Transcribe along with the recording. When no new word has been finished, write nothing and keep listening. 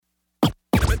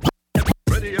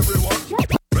Ready everyone.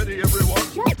 Ready everyone.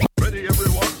 Ready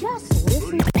everyone. Just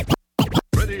listen.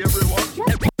 Ready everyone.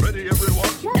 Ready everyone.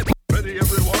 Ready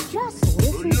everyone. Just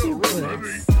listen to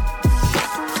this.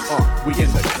 We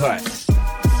in the cut.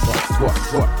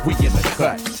 What? We in the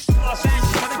cut. Los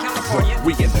Angeles, Southern California.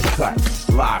 We in the cut.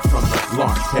 Live from the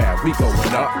launch pad. We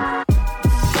going up.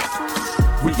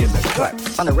 We in the cut.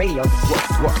 On the radio.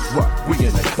 What? We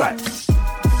in the cut.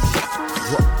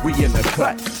 We in the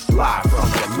cut. Live from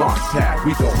the launch pad.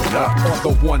 We going up. On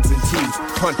the ones and twos.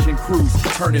 Punching crews.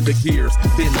 Turning the gears.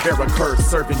 Then Vera Curve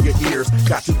serving your ears.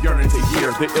 Got you yearning to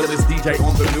hear the illest DJ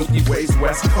on the Milky Way's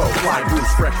West Coast. Fly blues,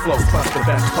 fresh flows, plus the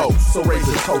best host. So raise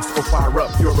a toast or fire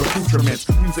up your accoutrements.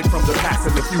 Music from the past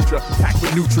and the future. Packed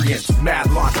with nutrients. Mad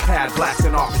launch pad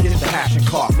blasting off. Hit the hash and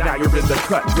cough. Now you're in the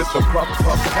cut with the puff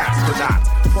astronauts.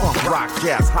 Funk, rock,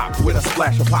 jazz, hop with a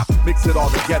splash of pop. Mix it all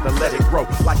together, let it grow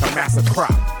like a massive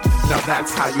crop. Now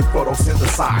that's how you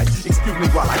photosynthesize. Excuse me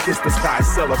while I kiss the sky,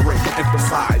 celebrate and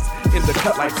emphasize. In the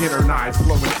cut like dinner knives,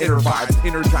 flowing inner vibes.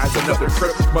 Energize another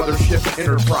trip, mothership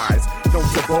enterprise. Known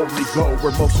to boldly go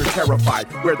where most are terrified.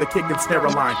 Where the kick and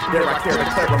terror line, there I care to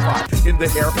clarify. In the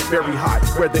air, very high,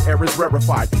 where the air is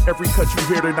rarefied. Every cut you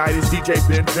hear tonight is DJ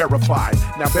Ben verified.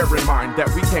 Now bear in mind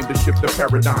that we came to shift the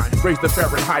paradigm. Raise the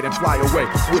Fahrenheit and fly away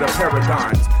with a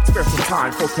paradigm. Spare some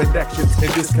time for connections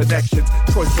and disconnections.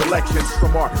 Choice selections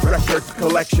from our record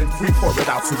collection. We pour it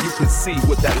out so you can see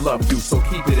what that love do. So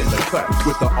keep it in the cut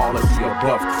with the all of the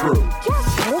above crew. Just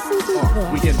listen to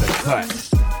this. We in the cut.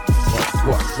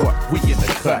 What? We in the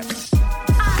cut.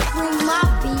 I bring my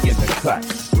beat. In the cut.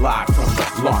 Live from the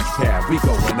launch pad. We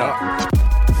going up.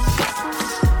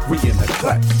 We in the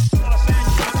cut. Los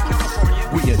Angeles, Southern California.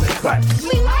 We in the cut.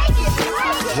 We like it.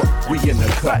 We in the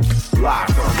cut. Live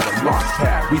from the launch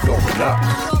pad. We going up.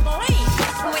 You'll believe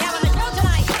what we have on the show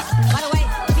tonight. By the way,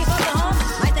 if you folks at home,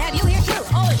 nice to have you here too.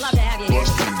 Always love to have you here.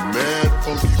 Busting mad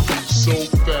funky beats so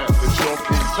fat that y'all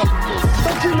can't help it.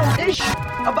 Don't you know this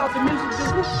about the music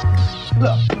business?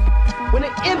 Look, when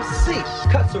an MC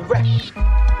cuts a record,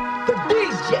 the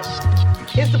DJ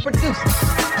is the producer.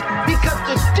 Because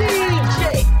the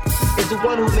DJ is the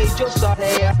one who made your song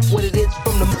what it is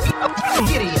from the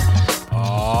idiot.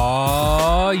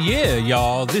 Oh, yeah,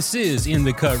 y'all. This is In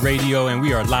the Cut Radio, and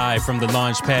we are live from the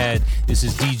launch pad. This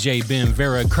is DJ Ben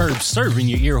Vera Curb serving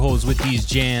your ear holes with these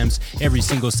jams every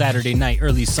single Saturday night,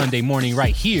 early Sunday morning,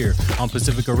 right here on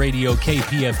Pacifica Radio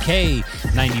KPFK,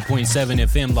 90.7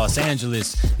 FM Los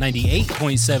Angeles,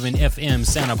 98.7 FM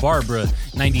Santa Barbara,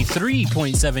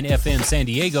 93.7 FM San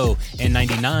Diego, and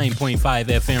 99.5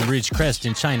 FM Ridgecrest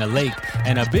and China Lake.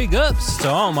 And a big ups to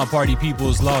all my party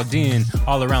peoples logged in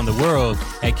all around the world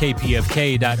at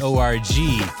kpfk.org.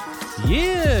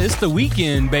 Yeah, it's the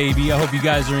weekend, baby. I hope you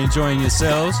guys are enjoying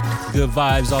yourselves. Good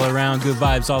vibes all around, good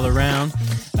vibes all around.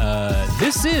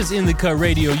 This is In the Cut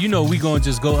Radio. You know we gonna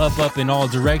just go up in all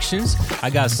directions. I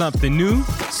got something new,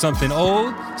 something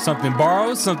old, something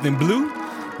borrowed, something blue.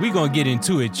 We gonna get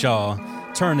into it, y'all.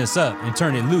 Turn this up and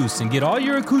turn it loose and get all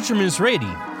your accoutrements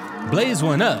ready. Blaze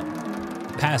one up,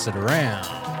 pass it around,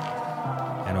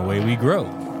 and away we grow.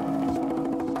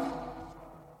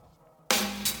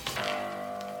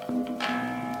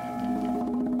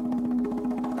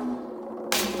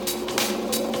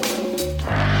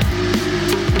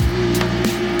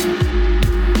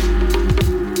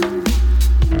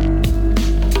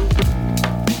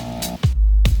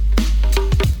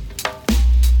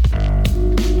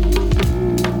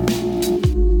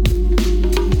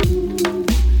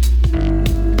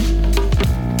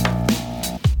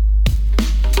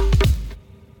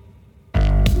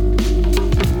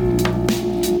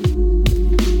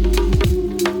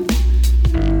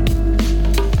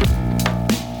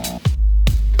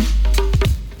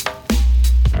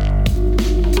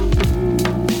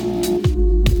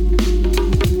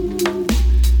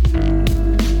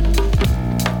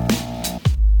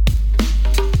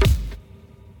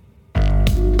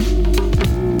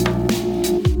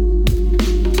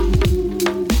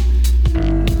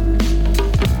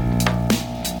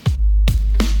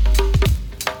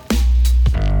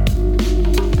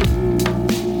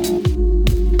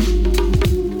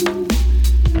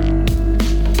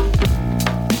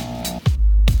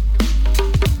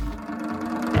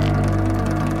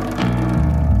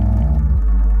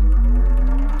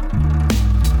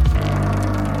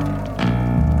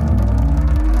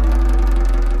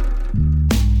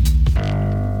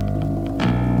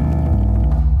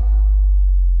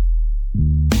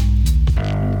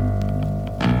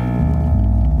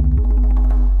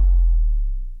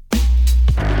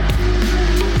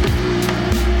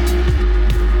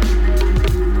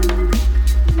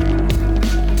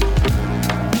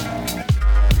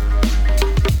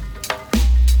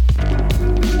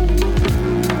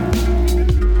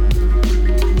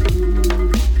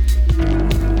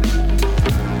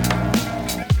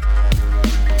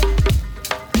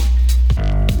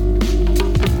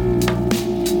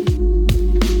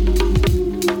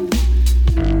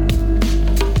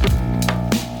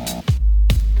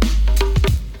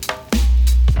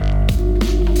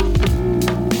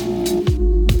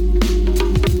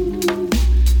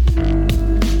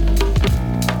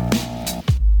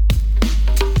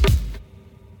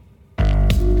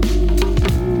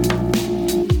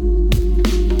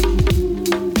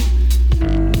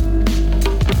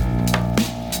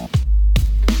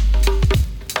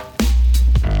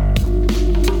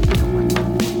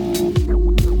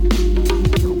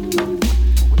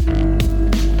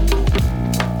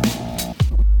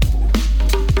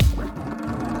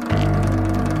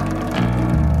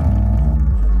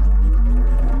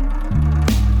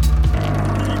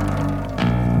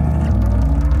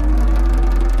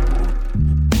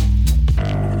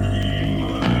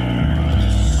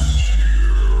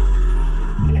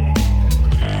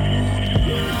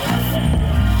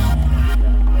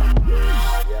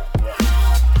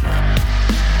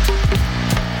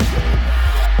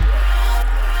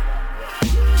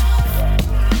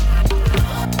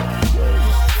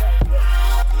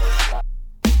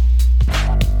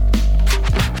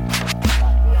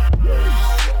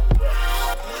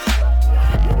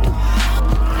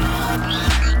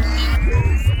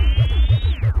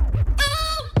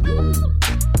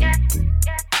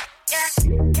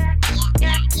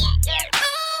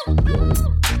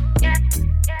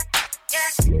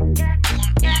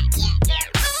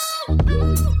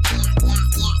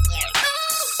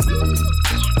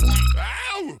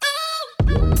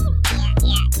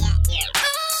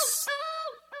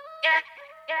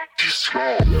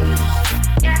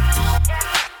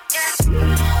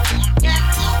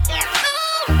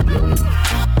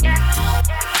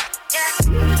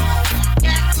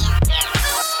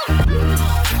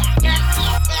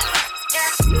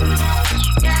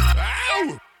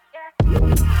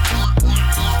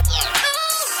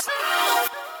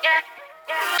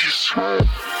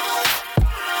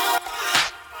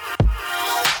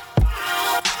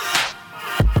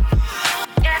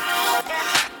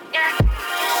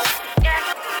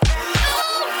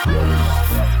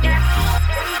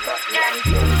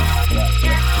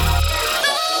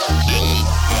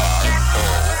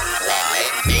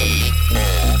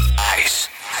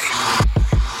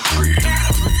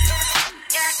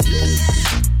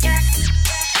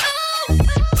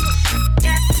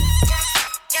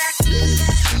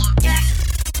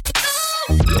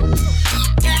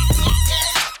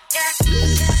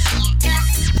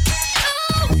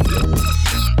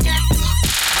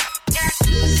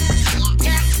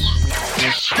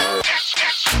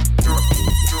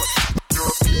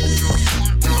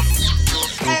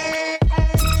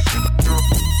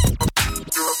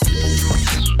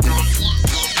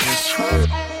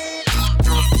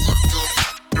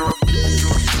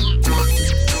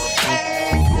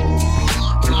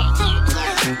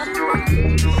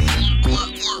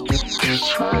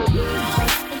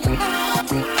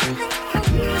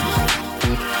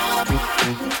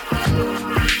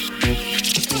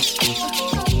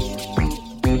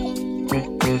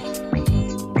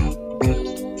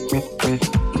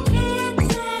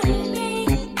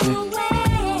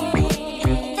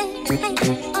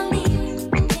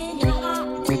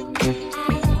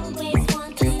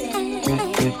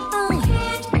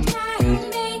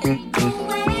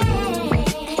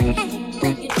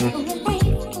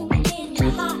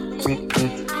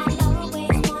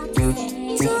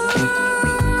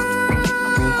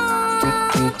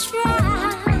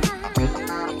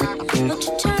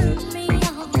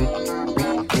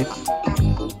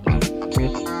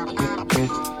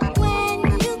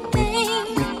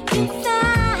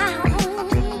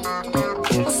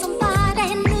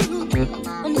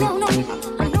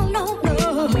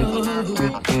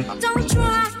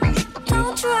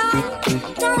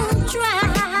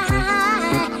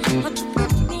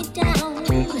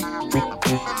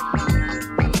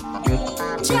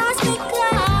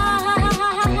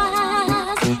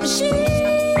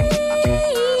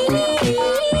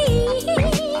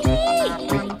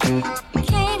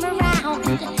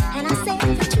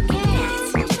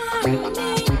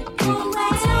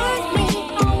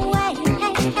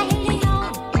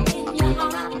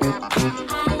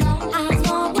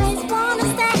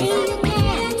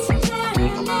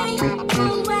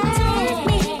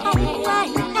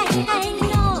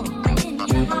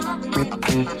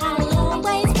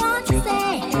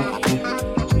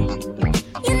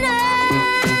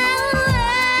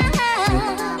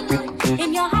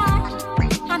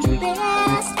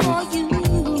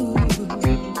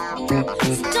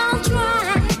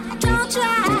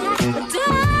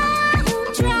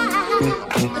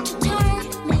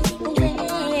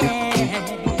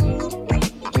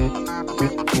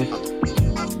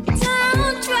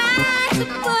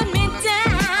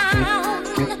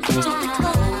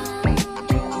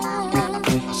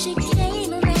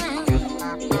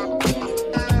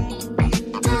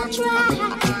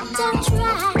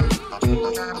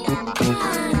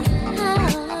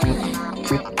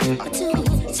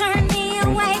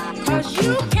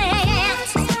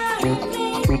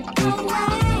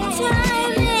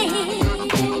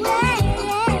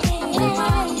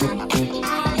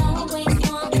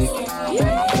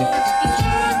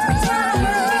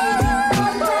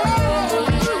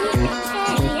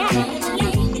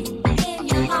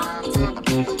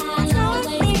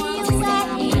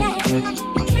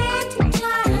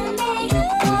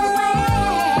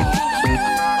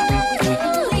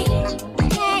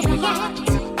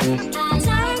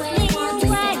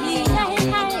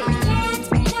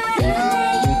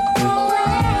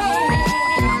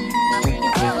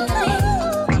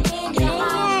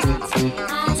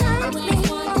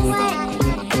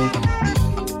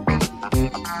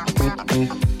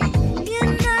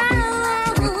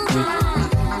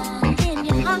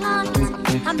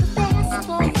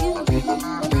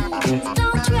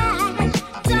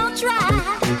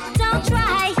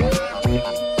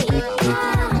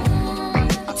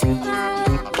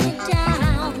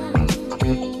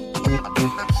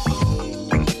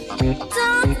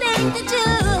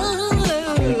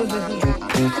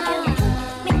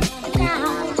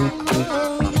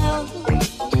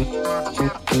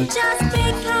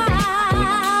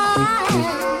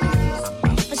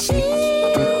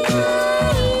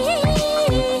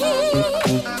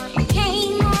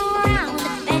 Came around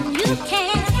and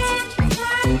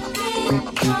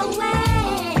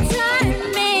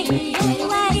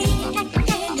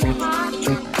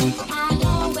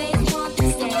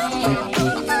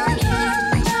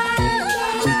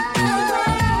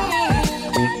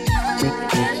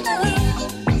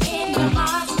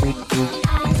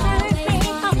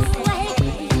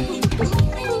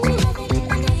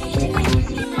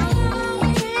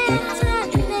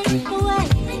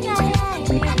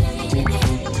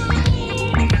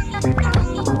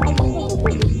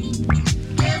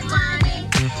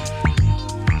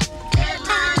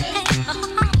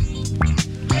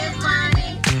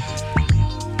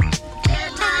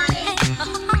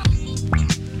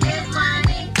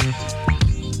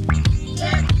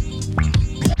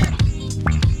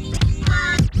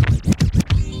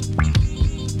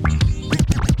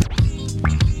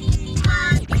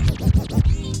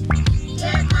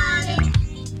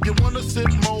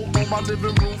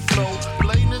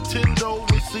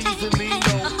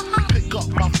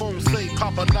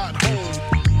but not home.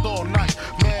 All night,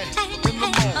 mad in the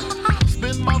morning.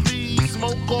 Spin my V,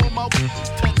 smoke all my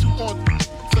tattoo on,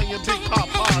 saying Big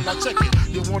Papa. Now check it.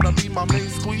 You wanna be my main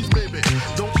squeeze, baby?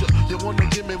 Don't you? You wanna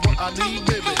give me what I need,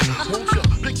 baby? Won't you?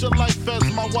 Picture life as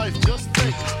my wife. Just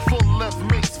think, full left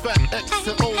mix, fat X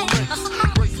and old links,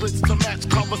 bracelets to match.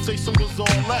 Conversation was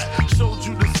all that. Showed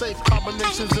you the safe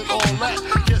combinations and all that.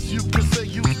 Guess you could say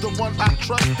you's the one I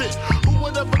trusted. Who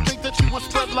would ever think that you would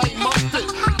spread like mustard?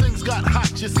 Things got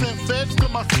hot, you sent feds to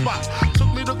my spot.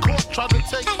 Took me to court, tried to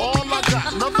take all I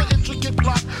got. Another intricate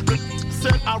plot that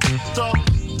said I ripped up.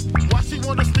 Why she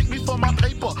wanna stick me for my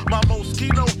paper? My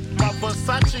Moschino, my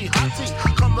Versace hottie.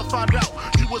 Come to find out,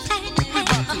 you was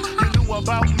everybody. You knew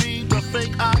about me, the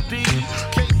fake ID.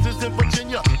 Cases in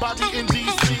Virginia, body in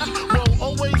DC. Whoa,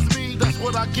 always me, that's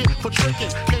what I get for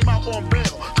tricking. Came out on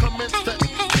bail, commenced to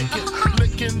kicking.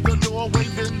 Licking the door,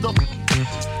 waving the...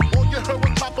 All you heard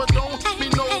was Papa, don't hit me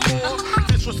no more.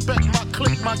 Disrespect my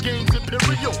clique, my game's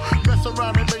imperial. Mess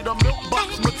around and made a milk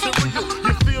box material.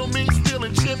 You feel me?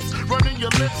 Stealing chips, running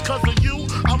your lips. Cause of you,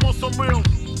 I'm on some real...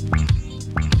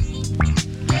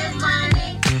 Get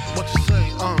money. What you say,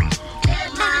 Get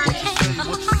money.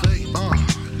 What you say,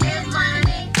 Get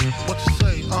money. What you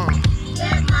say,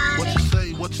 Get money. What you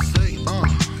say, Get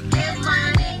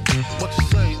money. What you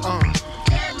say,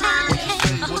 Get money.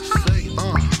 What you say,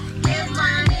 Get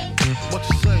money. What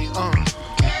you say,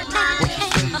 Get money.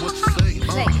 What you say,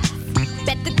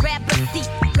 Better grab a seat,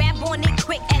 grab on it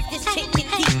quick as this chick get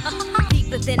deep.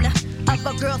 Deeper than the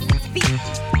other girl 6 feet.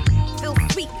 Feel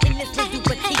sweet in this little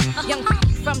petite. Young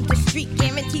from the street,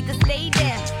 guaranteed to stay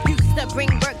there. Used to bring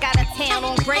work out of town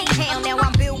on Greyhound. Now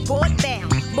I'm billboard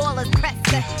bound. Ballers press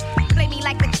to play me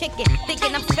like a chicken,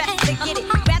 thinking I'm stressed to get it.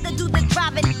 Rather do the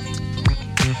driving,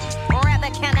 or rather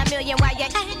count a million while you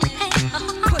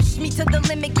push me to the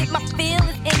limit. Get my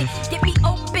feelings in it, get me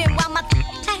open while my...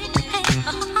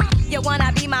 You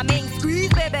wanna be my main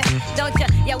squeeze, baby? Don't you?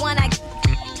 You wanna,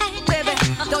 baby?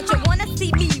 Don't you wanna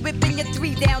see me whipping your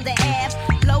 3 down the ass?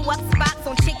 Blow up spots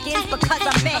on chickens because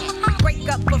I'm mad. Break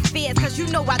up affairs cause you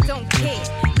know I don't care.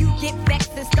 You get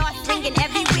vexed and start swinging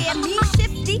everywhere. Me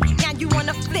shifty, now you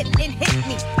wanna flip and hit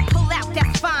me. Pull out,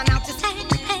 that's fine, I'll just...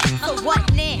 So what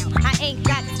now? I ain't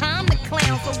got time to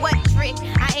clown. For what trick?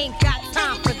 I ain't got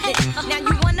time for this. Now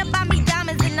you wanna buy me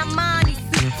diamonds in Armani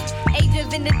suits, Age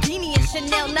of Venedini and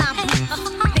Chanel 9 boots.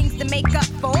 Things to make up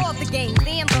for all the games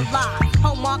and the lies.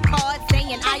 Hallmark cards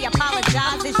saying I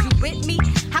apologize. Is you with me?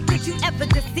 How could you ever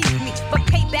deceive me? But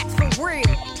payback's for real.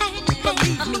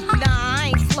 Believe me, nah,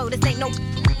 I ain't slow. This ain't no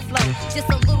flow. Just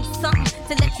a little something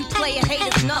to let you play and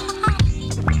haters know.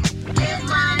 Get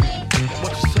money.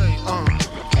 What you say,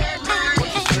 Get money. What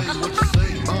you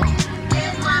say,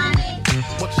 Get money.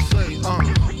 What you say, Get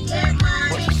money. What you say, Get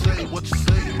money. What you say, Get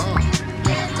money.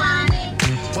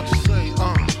 What you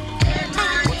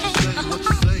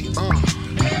say,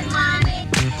 Get money.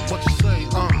 What you say, Get money. What you say,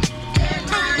 Get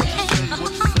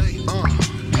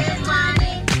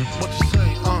money. What you say,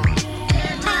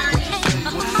 Get money.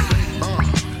 What you say,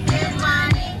 Get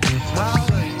money.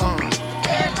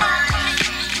 Get money.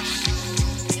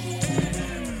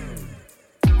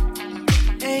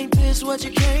 Ain't this what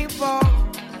you came for?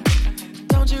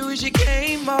 Don't you wish you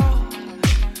came more?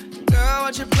 Girl,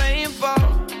 what you playing for?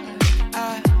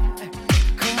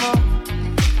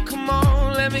 Come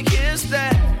on, let me kiss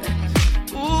that.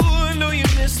 Ooh, I know you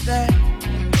missed that.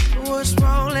 What's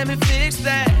wrong? Let me fix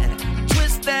that.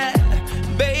 Twist that.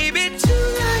 Baby,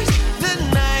 tonight's the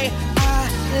night I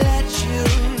let you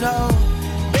know.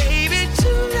 Baby,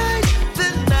 tonight's the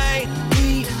night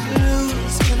we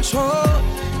lose control.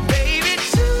 Baby,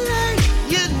 tonight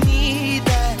you need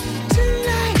that.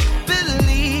 Tonight,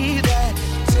 believe that.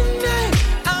 Tonight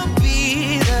I'll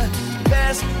be the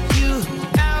best you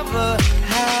ever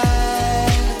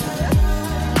had.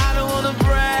 I don't wanna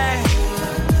brag,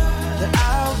 that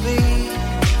I'll be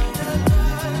the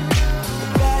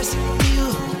best you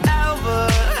ever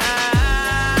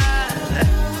had.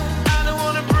 I don't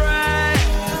wanna brag,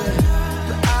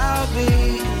 but I'll be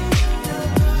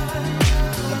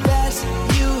the best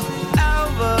you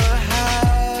ever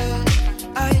had.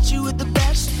 I hit you with the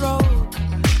best stroke,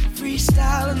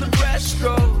 freestyle in the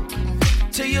breaststroke,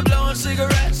 till you're blowing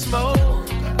cigarette smoke,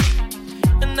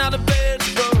 and now the bed's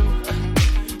broke.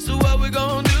 So what we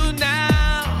gonna do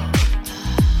now?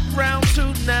 Round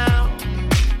 2 now.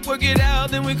 Work it out,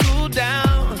 then we cool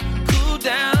down, cool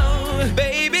down.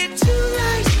 Baby,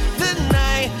 tonight's the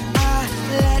night I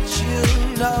let you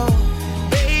know.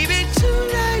 Baby,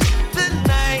 tonight's the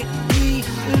night we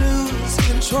lose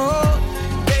control.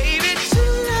 Baby,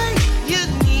 tonight you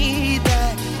need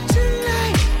that.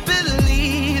 Tonight,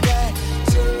 believe that.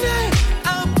 Tonight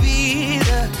I'll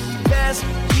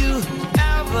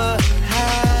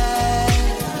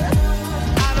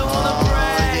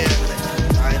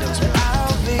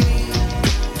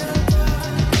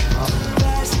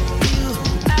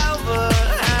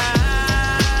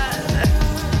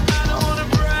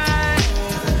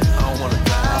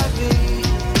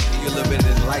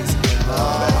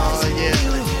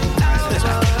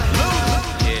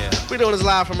doing this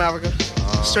live from Africa.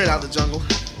 Straight out the jungle.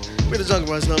 We're the Jungle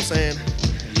Brothers, you know what I'm saying?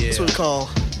 Yeah. That's what we call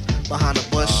behind the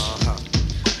bush.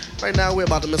 Right now we're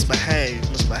about to misbehave,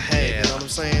 Yeah. you know what I'm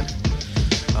saying?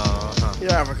 Yo,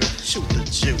 Africa, shoot the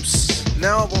juice.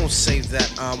 Now I won't say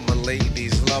that I'm a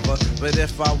ladies lover, but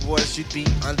if I was, you'd be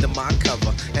under my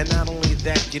cover. And not only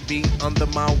that, you'd be under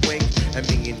my wing, and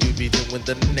me and you'd be doing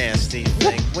the nasty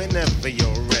thing. Whenever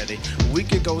you're ready, we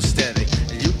could go steady.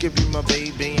 And you could be my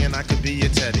baby, and I could be your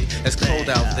teddy. It's cold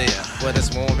out there, but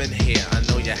it's warm in here. I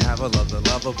know you have a lover,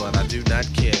 but I do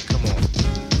not care. Come on,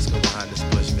 let's go behind this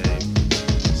bush, babe.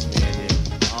 It's me and you.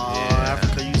 Oh,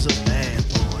 Africa, you's a bad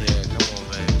boy. Yeah, come on,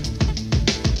 babe.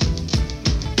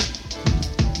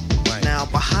 Now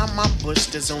behind my bush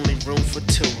there's only room for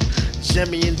two.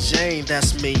 Jimmy and Jane,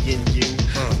 that's me and you.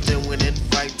 Doing it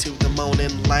right to the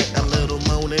morning light. A little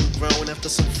moaning, groan after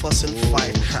some fuss and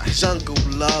fight. Jungle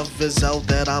love is all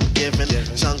that I'm giving.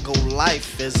 Jungle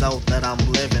life is all that I'm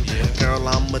living. Girl,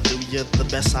 I'ma do you the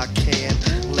best I can.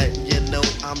 Let you know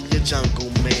I'm your jungle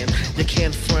man. You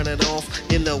can't front it off,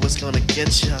 you know it's gonna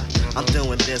get ya. I'm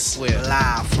doing this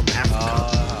live from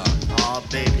Africa. Oh,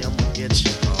 baby, I'ma get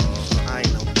you. I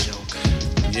ain't no joke.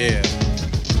 Yeah.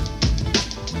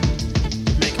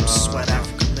 Make him sweat,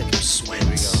 Africa, make him sweat.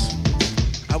 Here we go.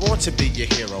 I want to be your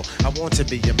hero. I want to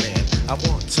be your man. I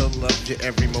want to love you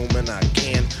every moment I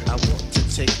can. I want to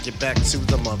take you back to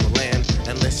the motherland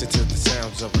and listen to the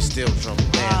sounds of a steel drum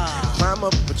band. Climb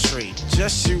up a tree,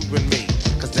 just you and me,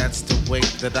 cause that's the way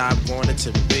that I want it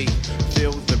to be.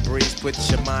 Feel the breeze, put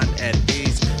your mind at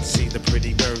ease. See the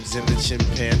pretty birds and the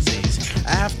chimpanzees.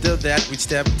 After that, we'd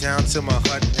step down to my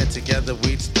hut and together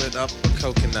we'd split up a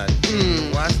coconut.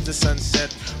 Watch the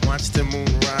sunset, watch the moon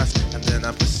rise, and then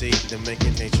I proceed to make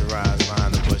it nature rise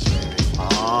behind the bush, baby.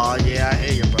 Oh, yeah, I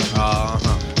hear you, bro.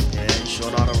 Yeah, you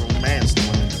sure know the romance to it.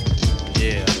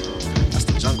 Yeah. That's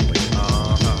the jungle, baby.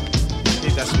 Yeah,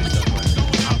 that's sweet stuff, man.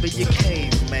 I'll be your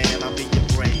caveman, I'll be your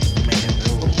brave man.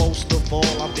 But most of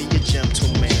all, I'll be your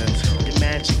gentleman. Your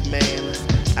magic man,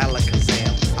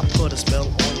 Alakazam. I put a spell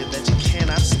on you that you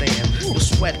cannot stand. You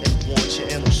sweat and want your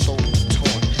inner soul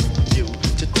torn. You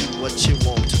to do what you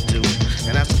want to do.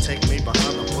 And that's to take me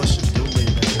behind the bush and do me,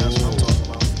 baby. That's what I'm talking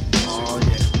about. Oh,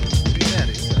 yeah. Sweet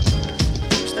daddy,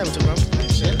 What's that, bro?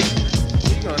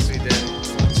 you going sweet daddy?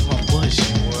 It's my bush.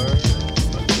 Word.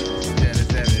 Sweet daddy's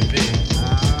daddy big.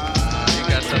 You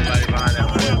got somebody behind that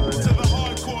one.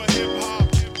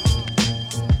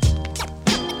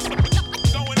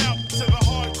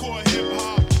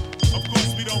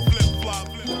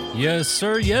 Yes,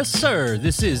 sir. Yes, sir.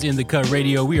 This is In the Cut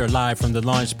Radio. We are live from the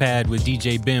launch pad with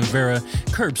DJ Ben Vera.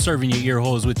 Curb serving your ear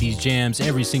holes with these jams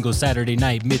every single Saturday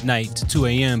night, midnight to 2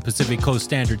 a.m. Pacific Coast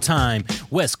Standard Time,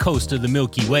 west coast of the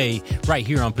Milky Way, right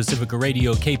here on Pacifica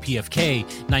Radio, KPFK,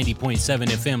 90.7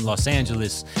 FM Los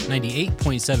Angeles, 98.7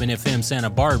 FM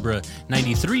Santa Barbara,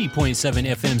 93.7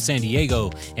 FM San Diego,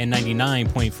 and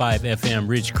 99.5 FM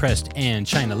Ridgecrest and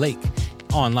China Lake.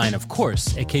 Online, of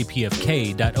course, at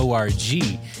kpfk.org.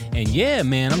 And yeah,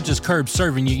 man, I'm just curb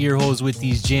serving your ear holes with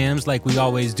these jams like we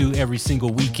always do every single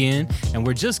weekend. And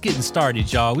we're just getting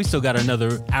started, y'all. We still got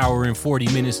another hour and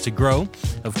 40 minutes to grow.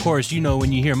 Of course, you know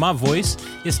when you hear my voice,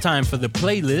 it's time for the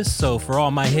playlist. So for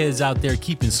all my heads out there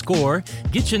keeping score,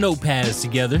 get your notepads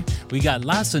together. We got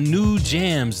lots of new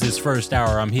jams this first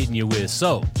hour I'm hitting you with.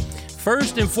 So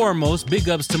first and foremost, big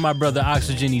ups to my brother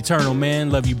Oxygen Eternal, man.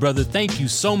 Love you, brother. Thank you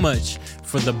so much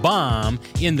for the bomb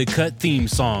In the Cut theme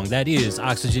song. That is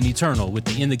Oxygen Eternal with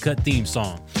the In the Cut theme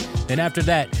song. Then after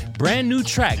that, brand new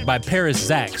track by Paris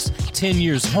Zax. 10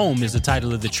 Years Home is the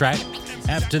title of the track.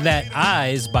 After that,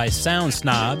 Eyes by Sound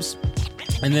Snobs.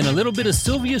 And then a little bit of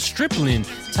Sylvia Striplin.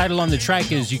 Title on the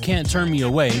track is You Can't Turn Me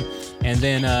Away. And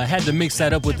then had to mix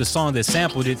that up with the song that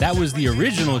sampled it. That was the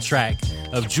original track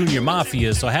of Junior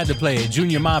Mafia, so I had to play it.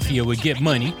 Junior Mafia would Get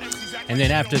Money. And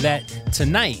then after that,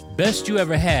 Tonight, Best You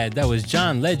Ever Had. That was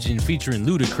John Legend featuring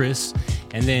Ludacris.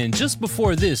 And then just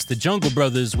before this, the Jungle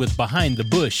Brothers with Behind the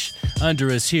Bush. Under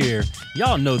us here,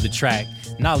 y'all know the track.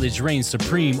 Knowledge reigns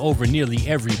supreme over nearly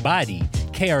everybody.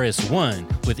 KRS-One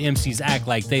with MCs Act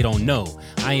Like They Don't Know.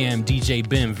 I am DJ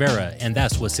Ben Vera, and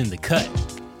that's what's in the cut.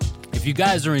 If you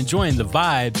guys are enjoying the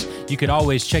vibes, you could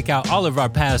always check out all of our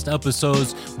past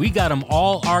episodes. We got them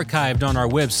all archived on our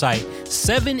website.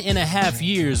 7.5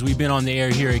 years we've been on the air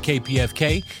here at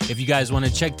KPFK. If you guys want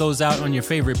to check those out on your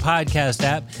favorite podcast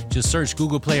app, just search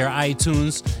Google Play or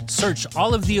iTunes. Search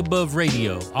All of the Above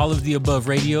Radio,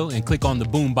 and click on the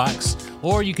boombox.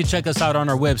 Or you can check us out on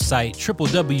our website,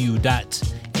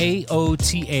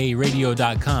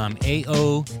 www.aotaradio.com,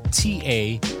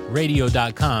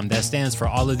 radio.com. That stands for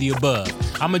all of the above.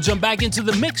 I'm going to jump back into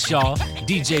the mix, y'all.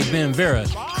 DJ Ben Vera,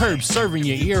 Curb serving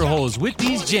your ear holes with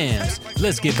these jams.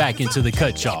 Let's get back into the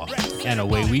cut, y'all. And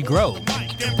away we grow.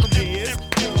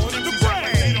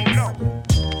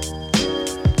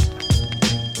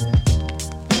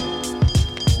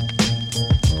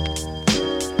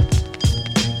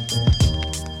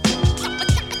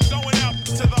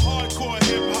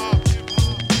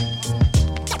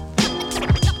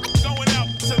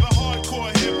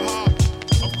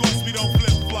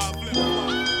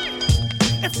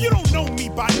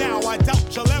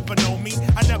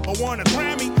 Won a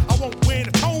Grammy, I won't win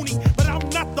a Tony, but I'm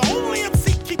not the only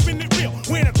MC keeping it real.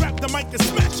 When I grab the mic and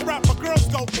smash a rapper, girls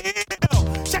go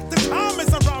ill. Check the time as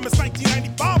I rhyme, it's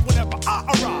 1995 whenever I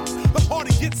arrive. The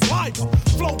party gets liver,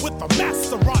 flow with the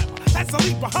master rhymer. That's a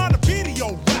leap behind a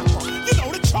video rapper. You know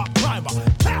the chart climber,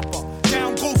 tapper.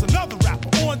 Down goes another rapper,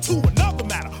 on to another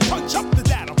matter. Punch up the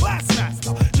data, blast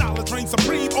master. Knowledge reigns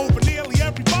supreme over nearly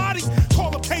everybody.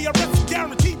 Call up KRS and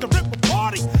guaranteed to rip a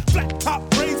party. Flat top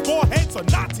braids, foreheads, or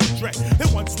Nazi. There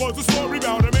once was a story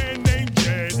about a man named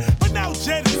Jed, but now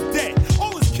Jed is dead.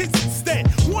 All his kids instead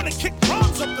wanna kick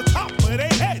rhymes up the top of their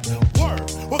head.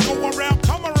 Word, we'll go around,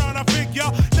 come around, I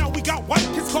figure. Now we got white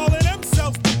kids calling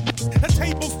themselves. The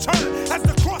tables turn as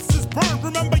the crosses burn.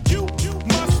 Remember, you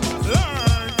must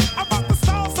learn about the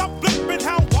styles I flip and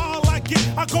how wild I get.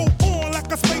 I go on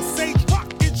like a space age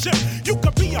rocket ship. You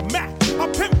could be a Mac, a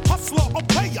pimp, hustler, or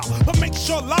player, but make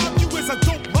sure live you is a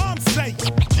dope rhyme sayer.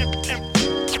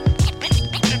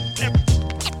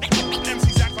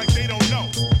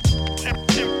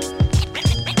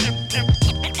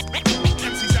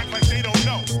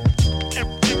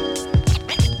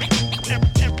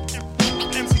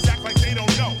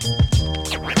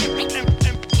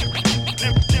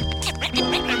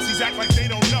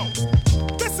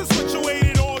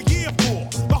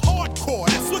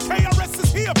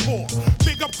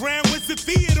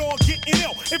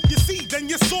 If you see, then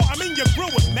you saw. I'm in your grill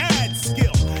with mad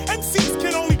skill. MCs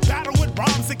can only battle with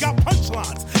rhymes that got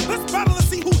punchlines. Let's battle and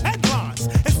see who headlines.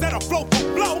 Instead of flow for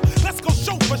flow, let's go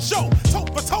show for show. Toe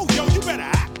for toe, yo, you better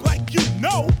act like you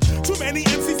know. Too many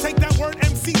MCs take that word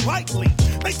MC lightly.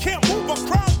 They can't move a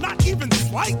crowd, not even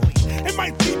slightly. It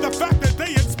might be the fact that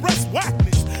they express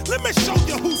whackness. Let me show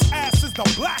you whose ass is the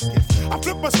blackest. I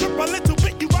flip a strip a little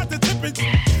bit, you ride the tipping.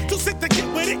 Too sick to get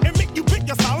with it and make you pick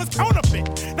your style is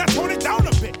counterfeit. Now tone it down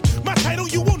a bit. My title,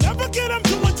 you will never get, I'm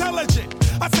too intelligent.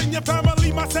 I send your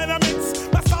family my sentiments.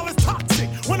 My style is toxic.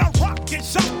 When I rock it,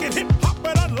 shock it, hip hop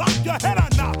it, unlock your head, I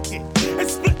knock it.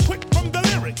 It's split quick from the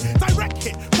lyric. Direct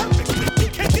hit, perfectly, you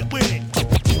can't get with it.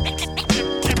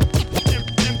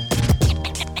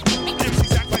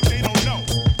 MCs act like they don't know.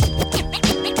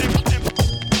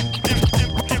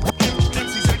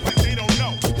 MCs act like they don't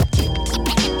know.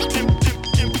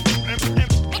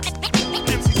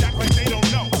 MCs act like they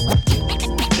don't know.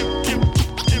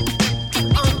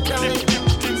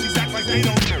 MCs act like they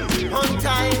don't know. On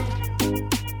time,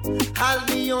 I'll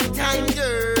be on time,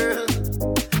 girl.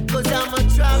 'Cause I'm a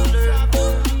traveler.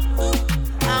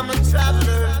 I'm a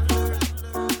traveler.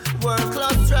 World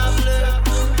class traveler.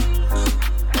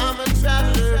 I'm a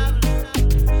traveler.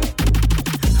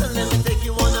 Let me take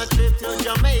you on a trip to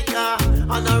Jamaica.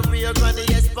 On a Rio Grande,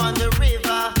 yes, on the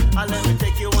river. And let me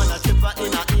take you on a trip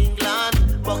in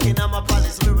England. Buckingham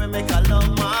Palace, where we make a love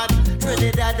mad.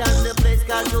 Trinidad and the place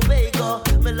called Tobago.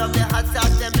 Me love the hot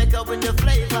sauce, they make up with the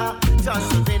flavor.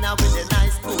 Transylvania with the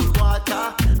nice cool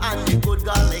water. And the good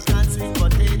garlic and sweet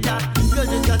potato. Girl,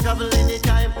 you can travel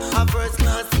anytime. A first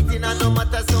class seating and no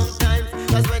matter sometimes.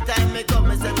 'Cause when time me come,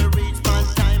 me say me reach one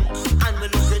time. And me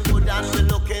looking good and me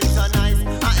looking so nice.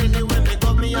 And anyway me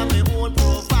go, me have my own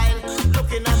profile.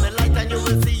 Looking at me light and you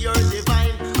will see you're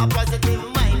divine. A positive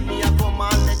mind, me a come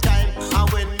all the time. And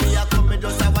when me a come, me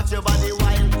just a watch your body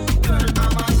wild. Girl,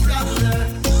 I'm a traveler.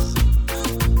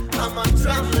 I'm a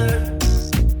traveler.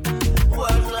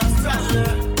 World class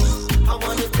traveler. I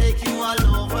wanna take you all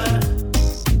over.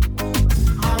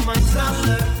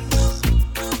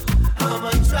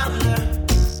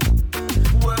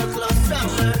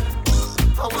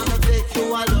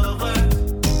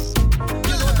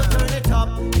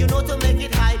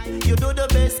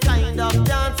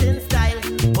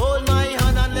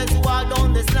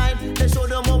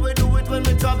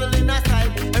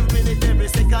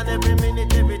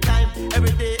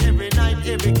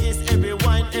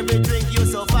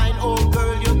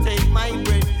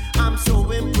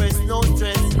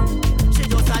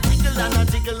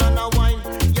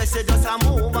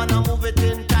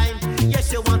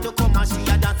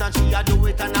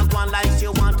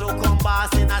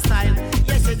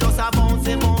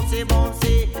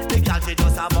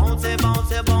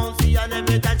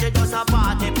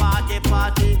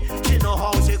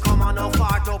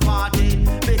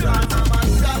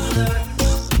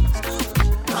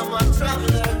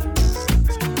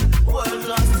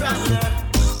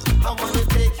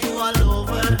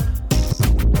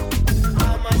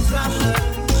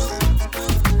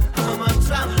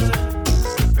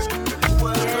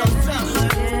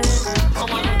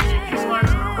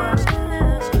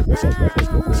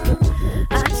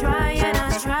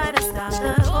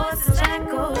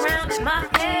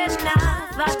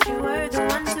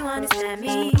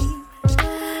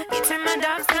 Turn my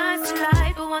dark skies to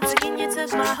light, but once again you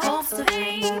took my hopes to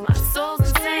fame. My soul's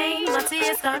insane, my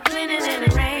tears start cleaning in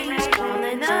the rain.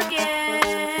 Falling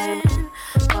again,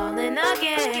 falling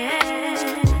again.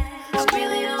 I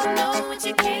really don't know what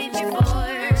you came here for.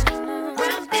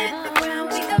 Round and around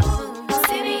we go,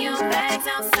 sitting your bags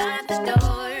outside the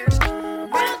door.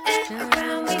 Round and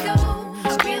around we go,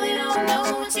 I really don't know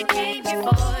what you came here for.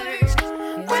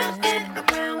 Round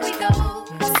and around we go,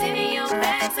 sitting your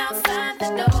bags outside the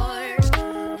door.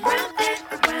 Round and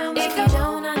around we go. If you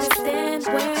don't understand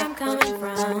where I'm coming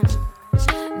from,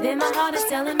 then my heart is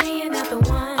telling me you're not the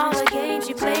one. All the games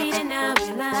you played and now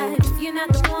realize you're not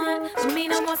the one for me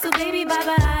no more, so baby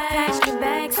bye-bye. Pack your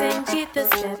bags and get the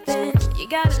stepping. You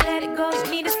gotta let it go,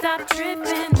 you need to stop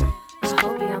tripping. I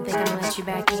hope you don't think I'm gonna let you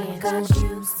back in, cause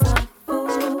you so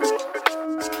fool.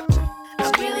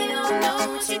 I really don't know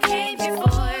what you came here for.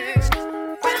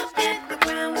 Round and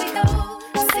around we go,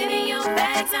 sitting your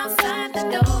bags outside the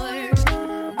door.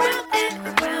 Round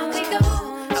and around we go,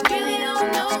 I really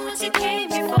don't know what you came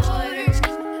here for.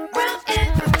 Round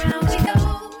and around we go,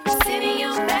 sitting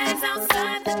your bags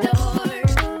outside the door.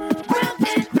 Round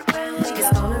and around we go. It's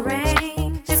gonna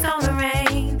rain, it's gonna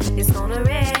rain, it's gonna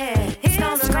rain, it's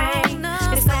gonna rain,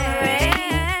 it's gonna rain,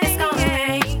 it's gonna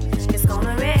rain, it's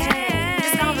gonna rain,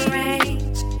 it's gonna rain.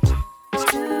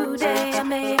 Today I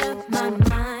made up my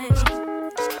mind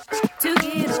to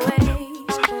get away.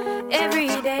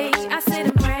 Every day I sit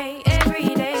and pray.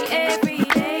 Every day, every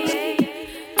day.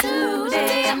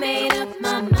 Today I made up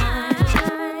my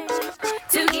mind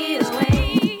to get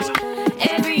away.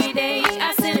 Every day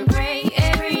I sit and pray.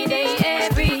 Every day,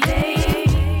 every day.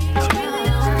 I really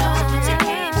don't know what you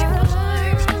came here for.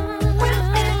 Round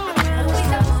and around we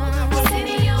go,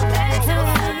 sitting your bags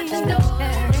outside the door.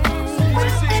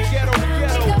 Round and around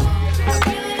we go, I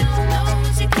really don't know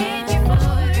what you came here for.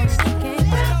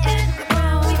 Round and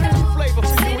around we go,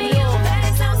 sitting your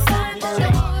bags outside the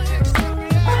door.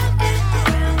 Round and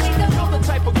around we go. You're the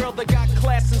type of girl that got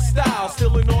class and style.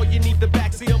 Still in all, you need the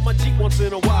backseat of my Jeep once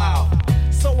in a while.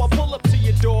 So I pull up to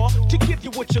your door to give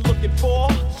you what you're looking for.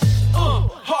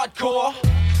 Hardcore.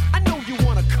 I know you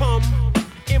wanna come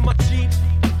in my Jeep.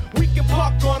 We can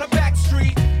park on a back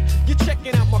street. You're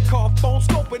checking out my car phone,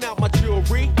 scoping out my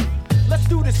jewelry. Let's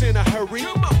do this in a hurry.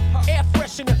 Air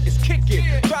freshener is kicking.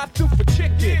 Drive through for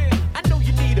chicken. I know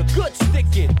you need a good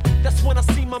sticking. That's when I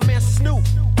see my man Snoop.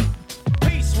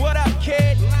 Peace, what up,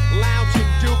 kid? Lounging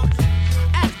Duke.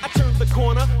 As I turn the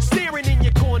corner, staring in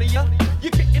your cornea.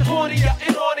 You're getting hornier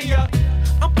and hornier.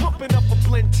 I'm pumping up a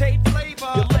blend tape.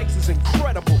 Your legs is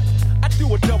incredible. I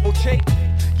do a double take.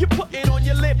 You put it on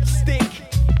your lipstick.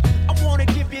 I wanna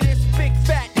give you this big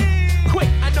fat. Quick,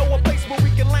 I know a place where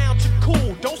we can lounge and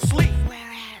cool. Don't sleep.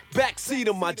 Backseat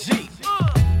of my Jeep.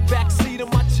 Backseat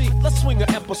of my Jeep. Let's swing an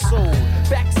episode.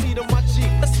 Backseat of my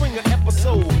Jeep. Let's swing an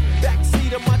episode.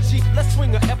 Backseat of my Jeep. Let's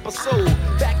swing an episode.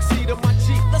 Backseat of my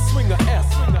Jeep. Let's swing a F.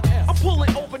 I'm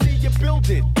pulling over near your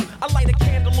building. I light a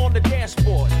candle on the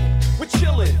dashboard. We're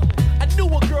chilling. I knew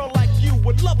a girl like you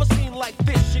would love a scene like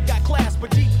this. You got class, but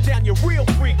deep down you're real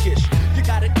freakish. You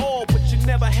got it all, but you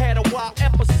never had a wild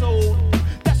episode.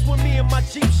 That's when me and my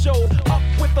Jeep showed up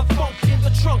with the funk in the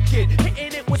trunkin',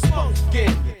 hitting it with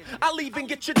spunkin'. I'll even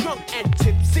get you drunk and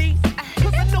tipsy,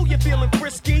 cause I know you're feeling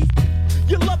frisky.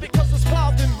 You love it cause it's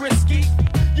wild and risky.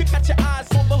 You got your eyes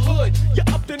on the hood,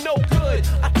 you're up to no good.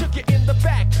 I took you in the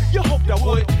back, you hoped I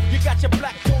would. You got your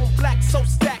black on black so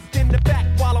stacked in the back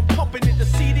while I'm pumping in the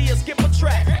CD or skip a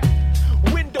track.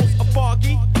 Windows are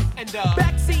foggy, and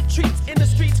backseat treats in the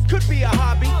streets could be a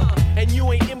hobby. And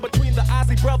you ain't in between the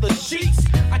Ozzy Brothers sheets.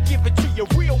 I give it to you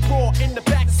real raw in the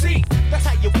backseat. That's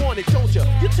how you want it, don't you?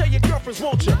 You tell your girlfriends,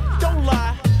 won't you? Don't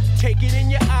lie, take it in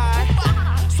your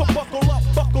eye. So buckle up,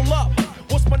 buckle up.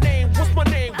 What's my name? What's my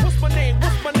name? What's my name?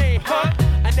 What's my name? Huh?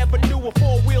 I never knew a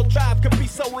four-wheel drive could be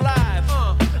so live.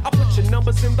 I put your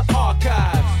numbers in the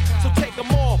archives. So take them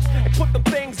off and put them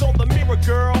things on the mirror,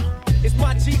 girl. It's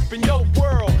my Jeep in your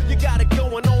world. You got it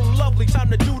going on lovely. Time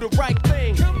to do the right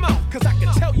thing. Come on, cause I can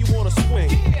tell you wanna swing.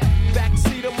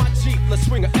 Backseat of my Jeep, let's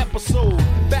swing an episode.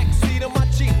 Backseat of my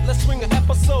Jeep, let's swing an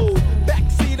episode.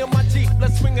 Backseat of my Jeep,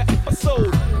 let's swing an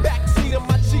episode. Backseat of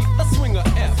my Jeep, let's swing a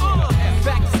F.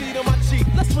 Backseat of my Jeep,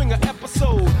 let's swing an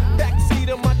episode. Backseat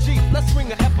of my Jeep, let's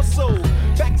swing an episode.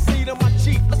 Backseat of my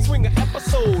Jeep, let's swing an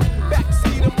episode.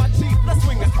 Backseat of my Jeep, let's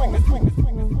swing a swing.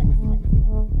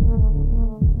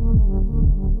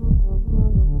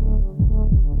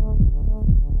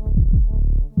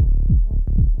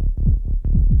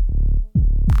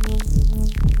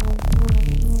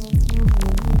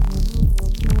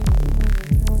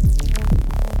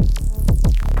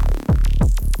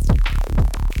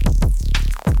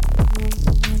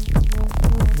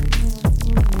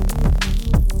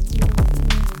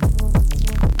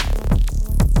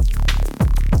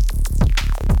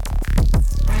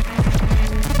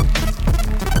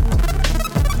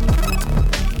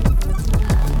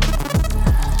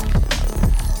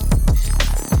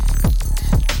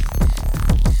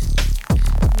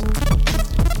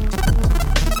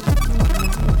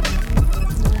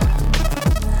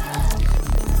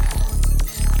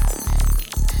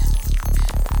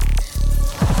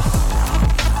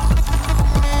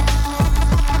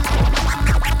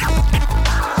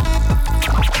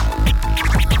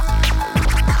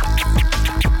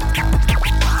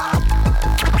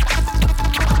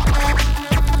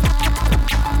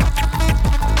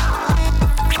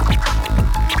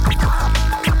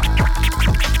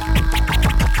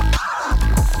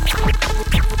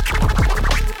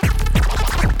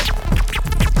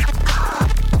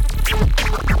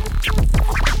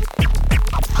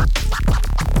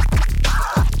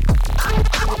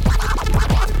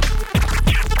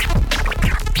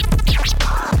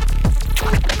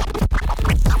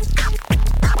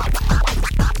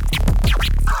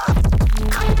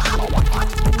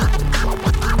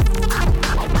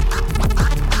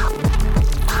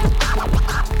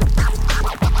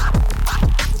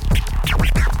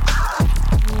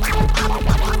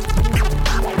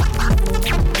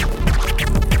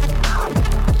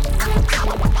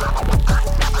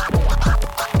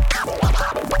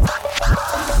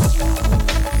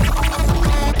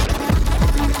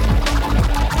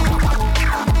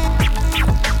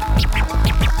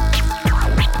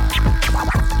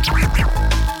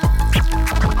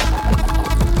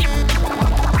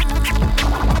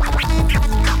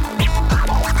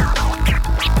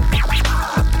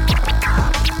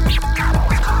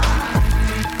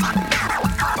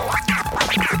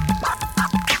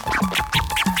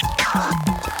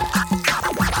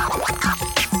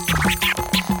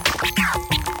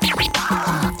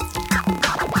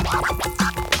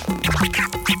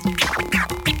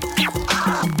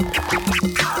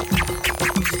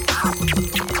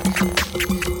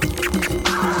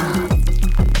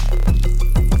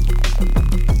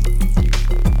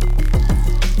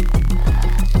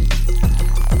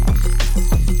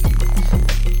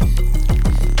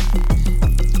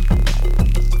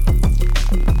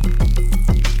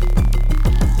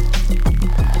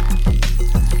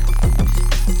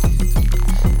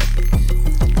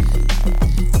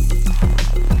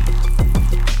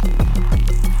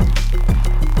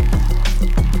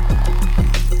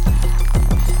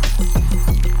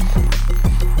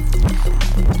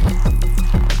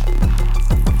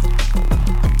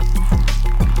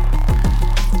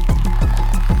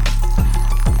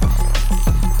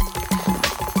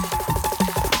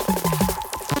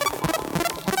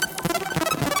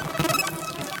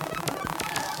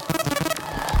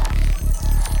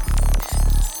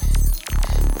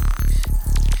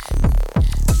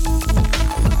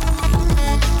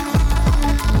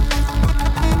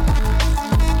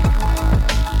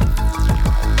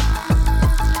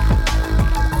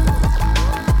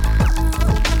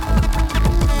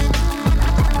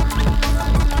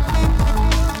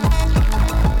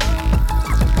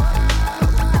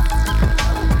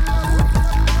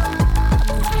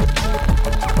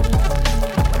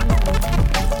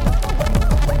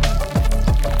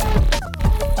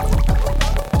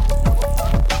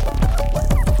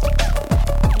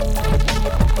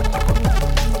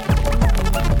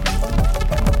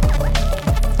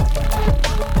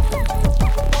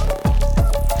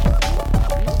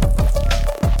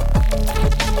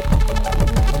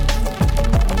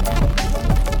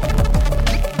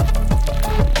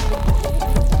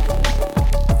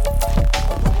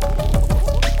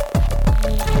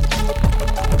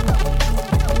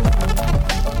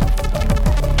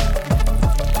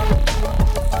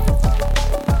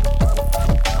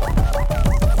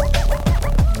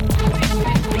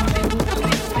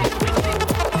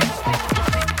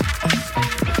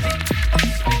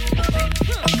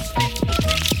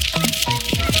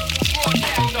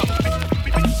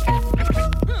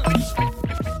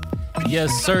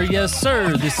 Yes, sir. Yes,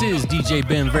 sir. This is DJ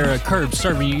Ben Vera Curb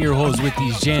serving your ear holes with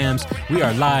these jams. We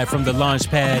are live from the launch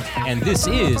pad, and this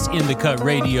is In the Cut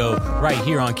Radio right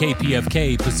here on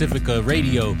KPFK Pacifica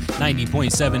Radio,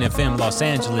 90.7 FM Los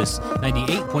Angeles,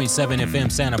 98.7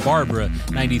 FM Santa Barbara,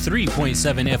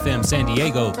 93.7 FM San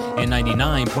Diego, and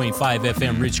 99.5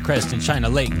 FM Ridgecrest and China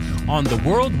Lake on the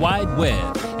World Wide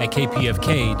Web at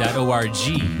kpfk.org.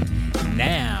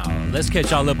 Now, let's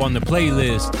catch y'all up on the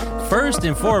playlist. First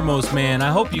and foremost, man,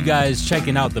 I hope you guys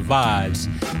checking out the vibes.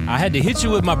 I had to hit you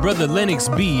with my brother Lennox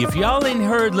B. If y'all ain't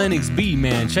heard Lennox B,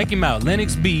 man, check him out.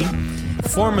 Lennox B,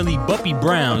 formerly Buppy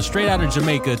Brown, straight out of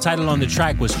Jamaica. Title on the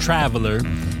track was Traveler.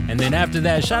 And then after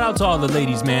that, shout out to all the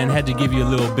ladies, man. Had to give you a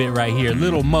little bit right here.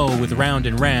 Little Mo with Round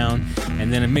and Round.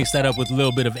 And then I mixed that up with a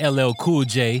little bit of LL Cool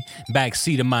J,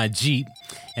 Backseat of My Jeep.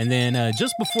 And then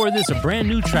just before this, a brand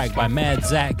new track by Mad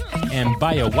Zach and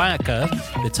Bayawaka.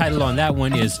 The title on that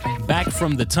one is Back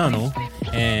from the Tunnel.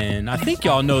 And I think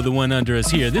y'all know the one under us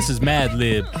here. This is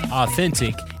Madlib,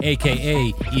 Authentic,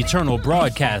 a.k.a. Eternal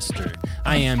Broadcaster.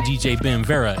 I am DJ Ben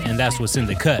Vera, and that's what's in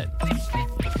the cut.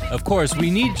 Of course, we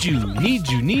need you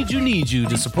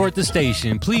to support the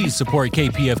station. Please support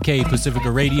KPFK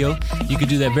Pacifica Radio. You can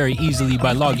do that very easily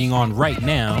by logging on right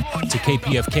now to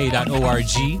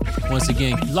kpfk.org. Once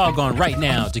again, log on right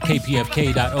now to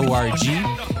kpfk.org.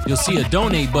 You'll see a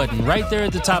donate button right there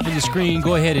at the top of the screen.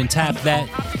 Go ahead and tap that.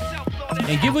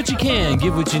 And give what you can,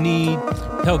 give what you need.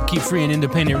 Help keep free and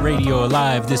independent radio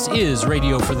alive. This is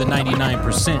Radio for the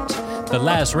 99%. The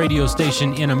last radio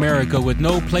station in America with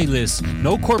no playlists,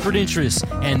 no corporate interests,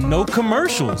 and no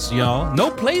commercials, y'all. No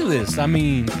playlists. I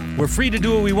mean, we're free to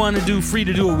do what we want to do, free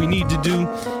to do what we need to do,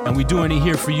 and we're doing it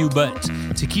here for you. But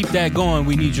to keep that going,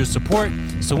 we need your support.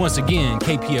 So once again,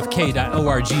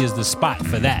 kpfk.org is the spot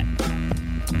for that.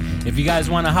 If you guys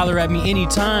want to holler at me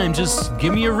anytime, just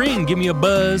give me a ring, give me a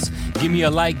buzz, give me a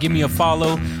like, give me a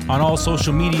follow on all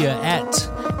social media at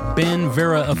Ben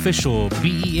Vera Official,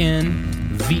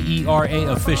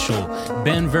 BenVera Official.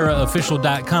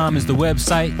 BenVeraOfficial.com is the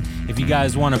website. If you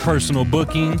guys want a personal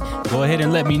booking, go ahead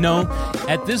and let me know.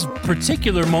 At this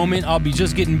particular moment, I'll be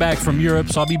just getting back from Europe,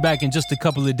 so I'll be back in just a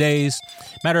couple of days.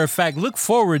 Matter of fact, look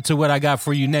forward to what I got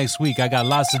for you next week. I got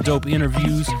lots of dope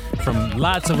interviews from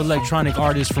lots of electronic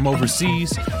artists from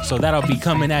overseas, so that'll be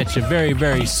coming at you very,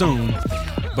 very soon.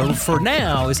 But for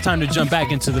now, it's time to jump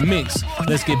back into the mix.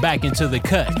 Let's get back into the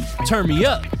cut. Turn me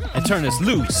up and turn us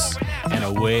loose. And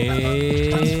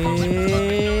away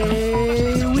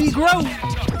we grow.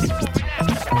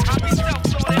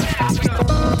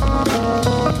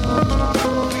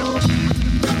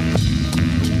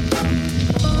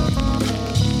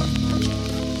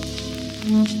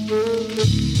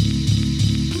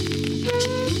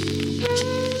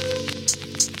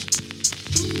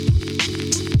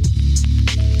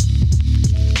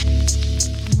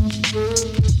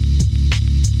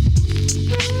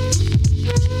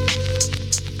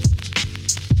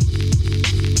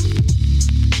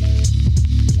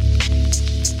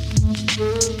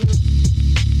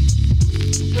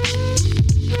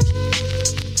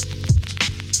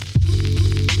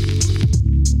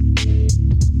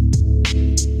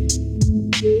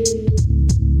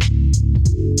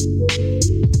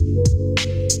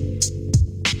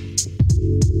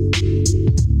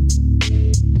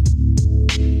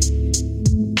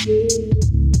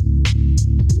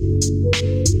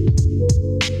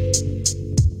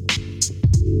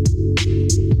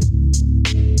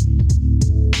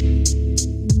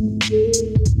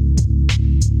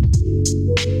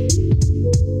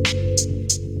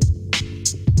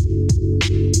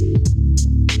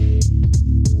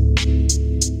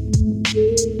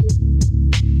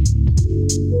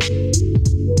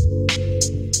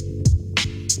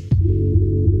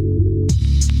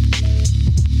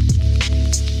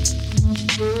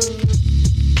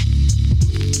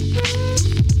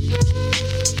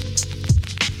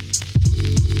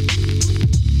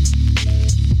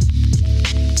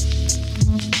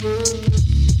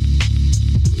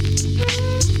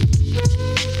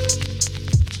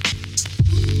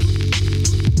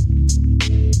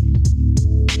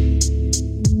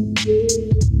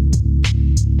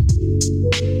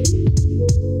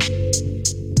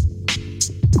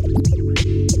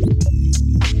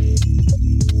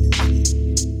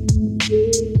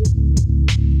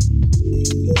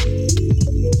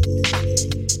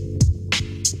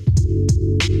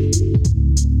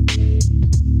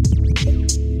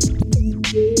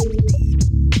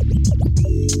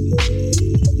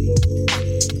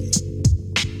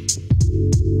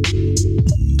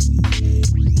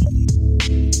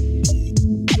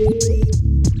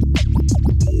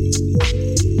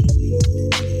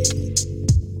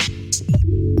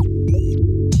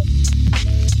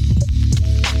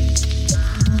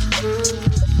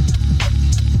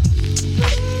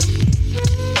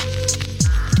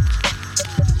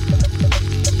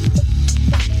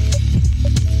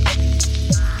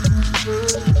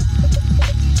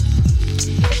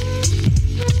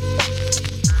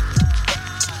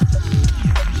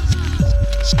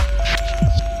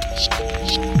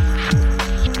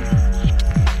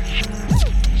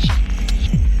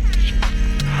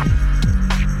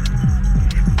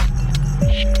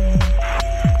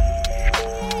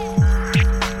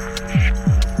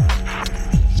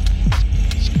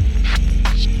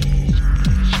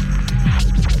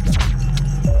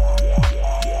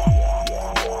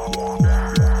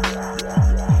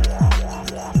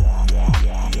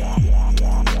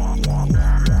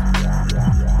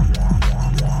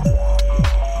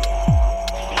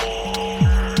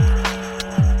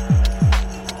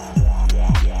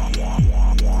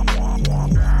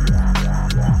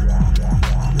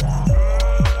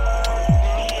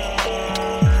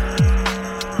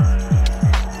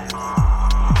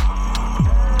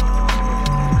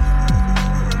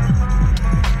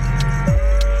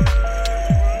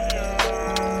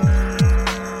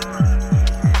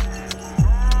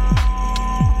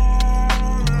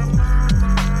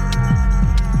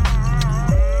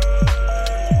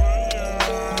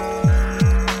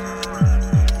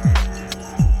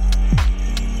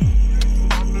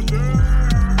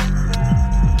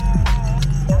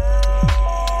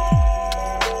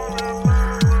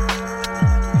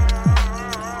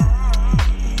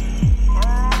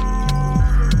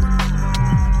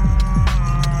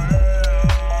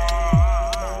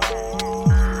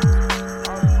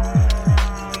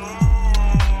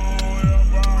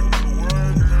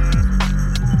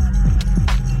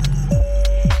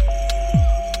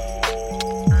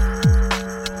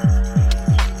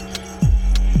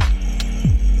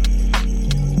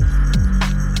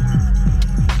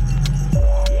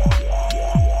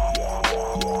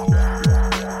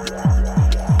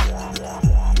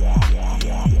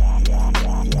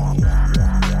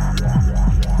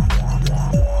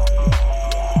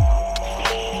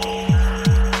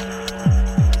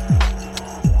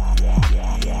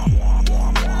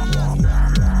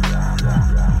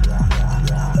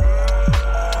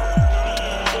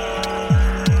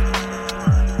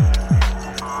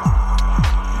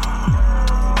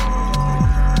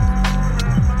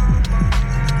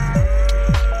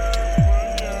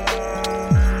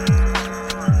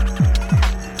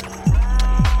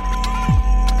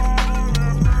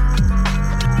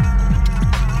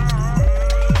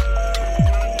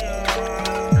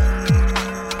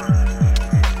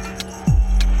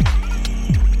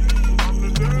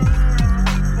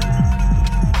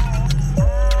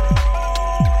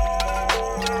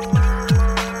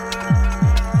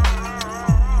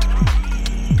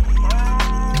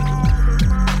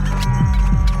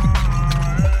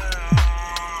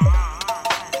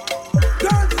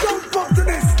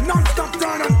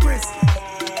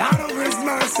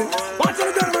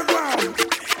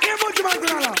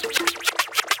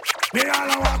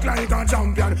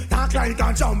 champion, talk like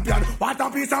a champion. What a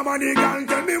piece of money, girl,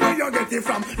 tell me where you get it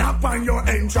from. Knock on your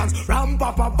entrance, ram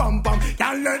pa pa pam pam.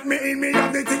 Can't let me in, me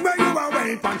have the thing where you are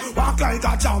waiting. Walk like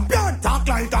a champion, talk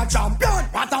like a champion.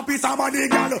 What a piece of money,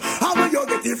 girl, how will you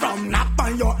get it from? Knock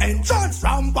on your entrance,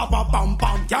 ram pa pa pam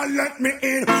pam. Can't let me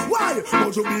in, why?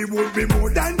 Would you would be more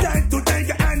than dead to take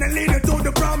your hand and lead you to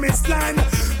the promised land.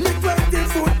 Me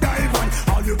 20-foot dive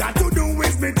on. All you got to do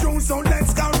is be true, so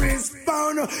let's go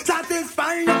respond.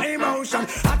 Satisfy your emotion.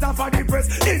 Hotter for the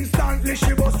press, instantly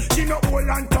she was. She no old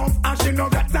and tough, and she no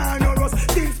got time no rust.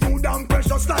 Things smooth and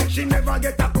precious like she never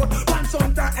get a cut. Pants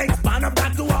on to expand, I've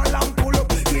got to all and pull up.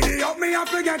 Giddy up me, I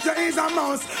forget you is a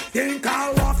mouse. Think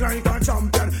I'll walk like a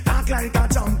champion, act like a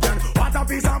champion. What a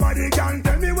piece of body, can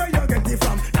tell me where you get it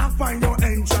from. Now find your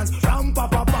entrance, ram pa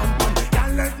pa pam pam.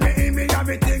 Can't let me in, me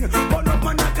everything. But up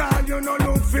on the car, you no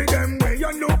look for them way.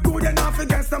 You look good enough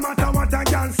against no matter what I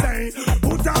can say.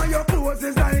 Put on your clothes,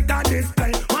 it's like a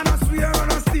display. Man, I swear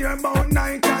and I steer about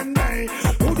night and day.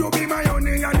 Would you be my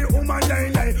only and the woman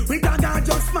lay? We got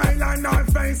just smile on our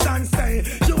face and say,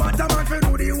 she want a man for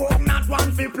do the work, not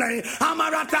one for play. I'm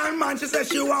a rattan man, she says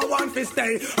she want one for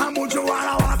stay. And would you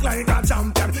wanna walk like a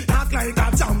champion, talk like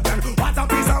a champion? What a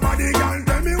piece of body, girl,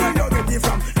 tell me where you get it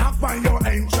from. Knock by your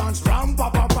entrance, ram pa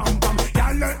pa pam pam.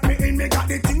 Can't let me in, me got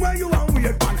the thing where you want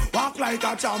weird pan. Walk like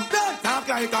a champion, talk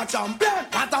like a champion.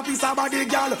 What a piece of body,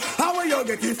 girl, how will you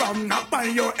get it from? Knock by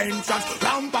your entrance,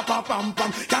 ram pa pa pam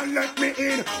pam. Can't let me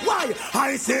in, why?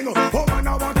 I sing, oh man,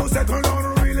 I want to settle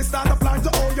down, really start a plan to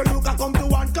all you look, I come to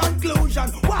one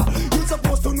conclusion. Wow, you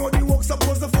supposed to know the work,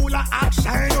 supposed to full of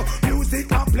action.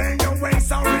 Music are playing your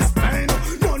ways and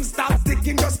respect. Non-stop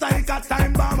sticking just like a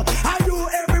time bomb. And you,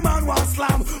 every man want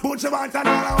slam, but you want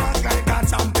another walk like a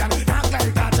champion, act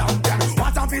like a champion.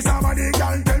 What a piece of body,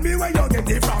 girl, tell me where you get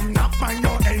it from. Knock on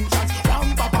your entrance,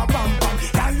 ram pa pa pam pam.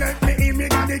 Can't let me in, me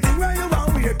got the thing where you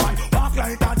want wait man. Walk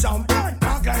like a champion,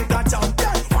 act like a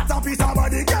champion. What a piece of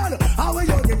body, girl, how will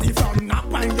you get it from?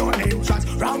 Knock on your entrance,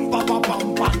 ram pa pa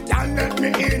pam pam. Can't let me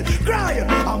in, cry.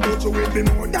 I'm but you will be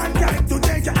more than time to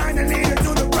take your hand and lead you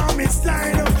to the promised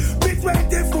land. Be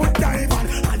 20-foot dive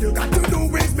on. All you got to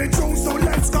do is be true, so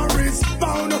let's go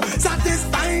respond.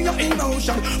 Satisfying your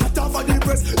emotion. Hotter for the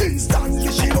press,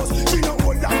 instantly she was. She no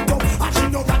hold and tough, and she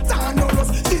no got time no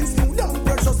rust. Things smooth and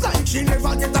precious like she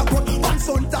never get a cut. One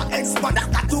son to expand,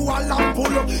 I got to all and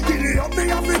pull up. Giddy up, me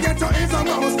and forget you is a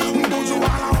mouse. Don't you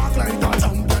wanna walk like a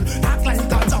champion, act like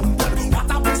a champion.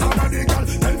 What a piece of body, girl,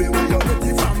 tell me where you get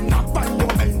it from. Knock on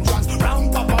your entrance, ram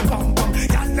pa pa pam pam.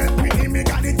 Can't let me in, me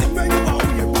got the thing where you want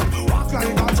me back. Walk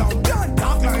like a champion,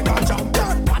 talk like a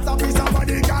champion. What a piece of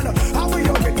body, girl, how will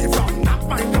you get it from? Knock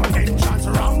on your entrance,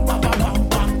 ram pa pa pam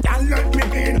pam. Can't let me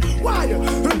in,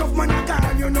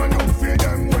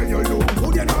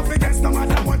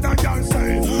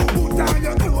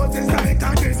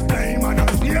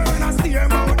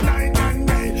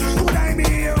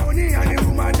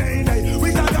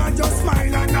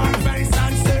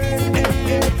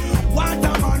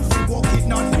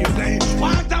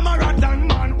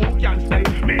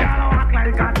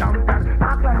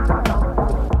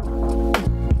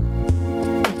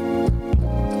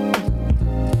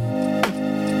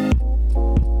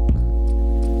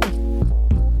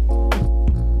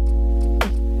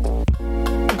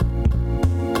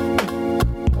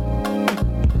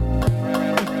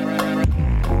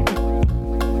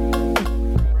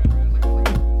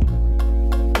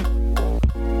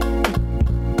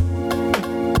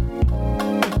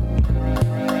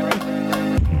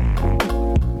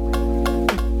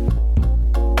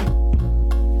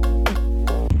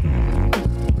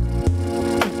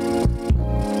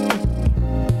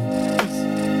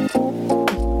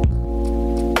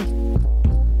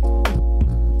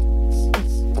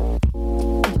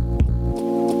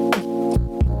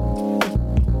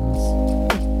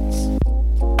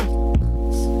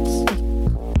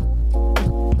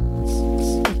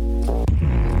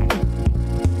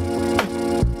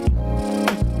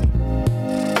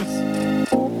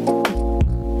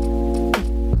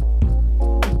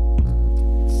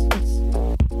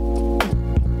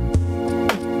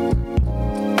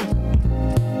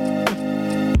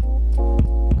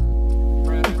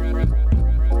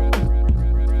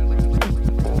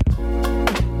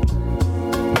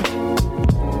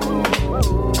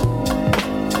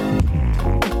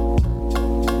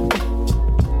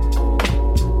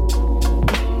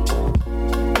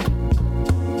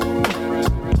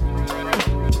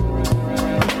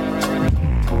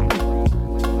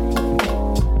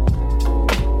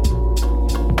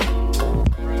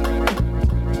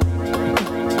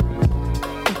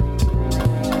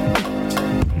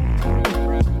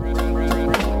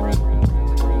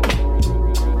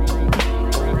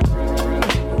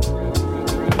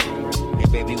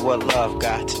 baby, what love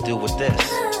got to do with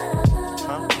this?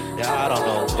 Huh? Yeah, I don't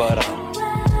know, but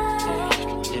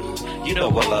you know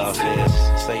what love is.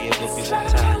 Say it with me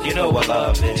sometime. You know what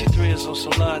love is. 23 is on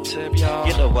some love tip, y'all.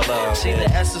 You know what love See is. the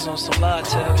S is on some love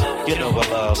tip. You know what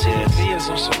love See the is. V is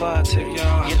on some love tip,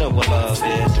 y'all. You know what love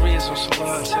is. 3 is on some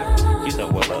love tip. You know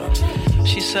what love is.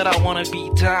 She said, I wanna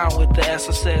be down with the S.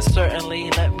 I said,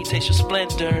 certainly, let me taste your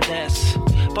splendorness.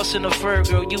 Bustin' a fur,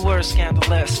 girl, you were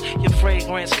scandalous. Your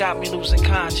fragrance got me losing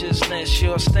consciousness.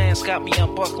 Your stance got me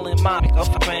unbuckling my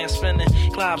up pants, spinning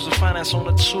globs of finance on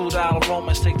a $2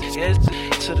 romance. Take the edge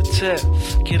to the tip,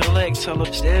 get a leg, tell her,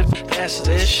 that's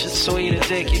this shit. So eat a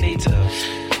dick, you need to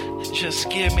just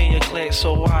give me a click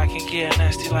so I can get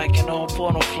nasty like an old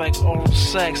porno flick. Oral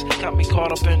sex got me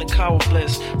caught up in the cow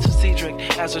bliss. To Cedric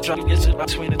as a drop is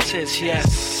between the tits,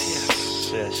 yes.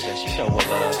 Yes, you know what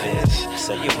love is.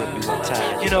 Say it with me one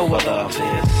time. You know what love is.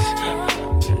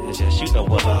 Yes, you know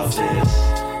what love is.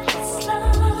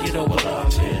 You know what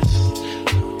love is.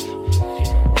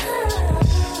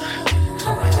 I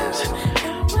wanna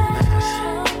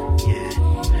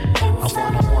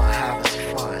have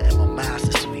some fun in my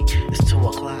master suite. It's 2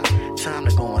 o'clock, time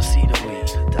to go and see the week.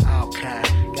 The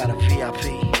Outcast got a VIP,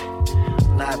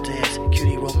 live dance,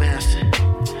 cutie romance.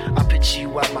 I picture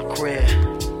you at my crib,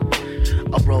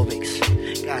 aerobics,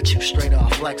 got you straight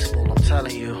off flexible. I'm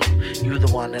telling you, you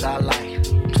the one that I like.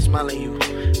 I'm smelling you,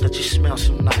 that you smell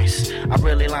so nice. I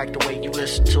really like the way you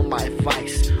listen to my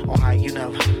advice on how you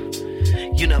never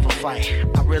fight.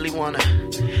 I really wanna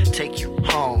take you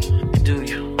home and do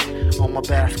you on my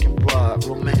basket blood,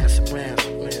 romance and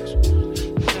romance.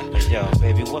 Yo,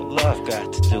 baby, what love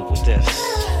got to do with this?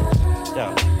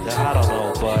 Yo, I don't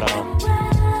know, but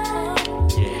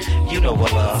yeah, you know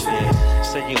what love is.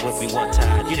 Say it with me one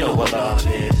time. You know what love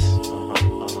is.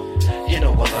 You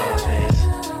know what love is.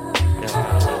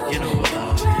 You know what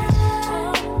love is.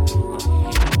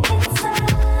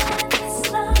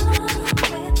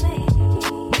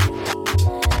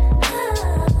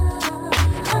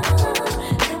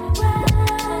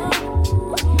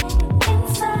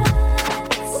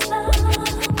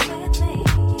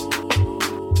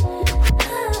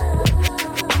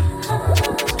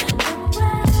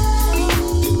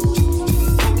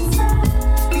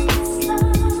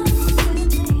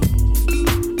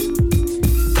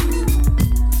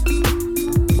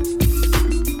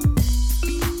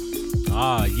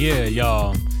 Yeah,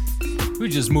 y'all. We're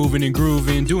just moving and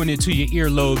grooving, doing it to your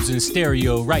earlobes in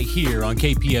stereo right here on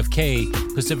KPFK,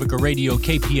 Pacifica Radio,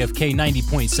 KPFK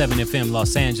 90.7 FM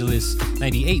Los Angeles,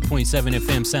 98.7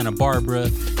 FM Santa Barbara,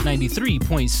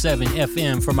 93.7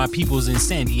 FM for my peoples in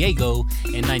San Diego,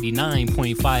 and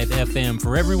 99.5 FM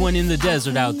for everyone in the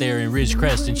desert out there in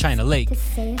Ridgecrest and China Lake.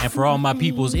 And for all my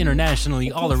peoples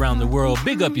internationally all around the world,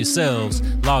 big up yourselves,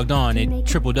 logged on at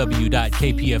www.kpfk.org.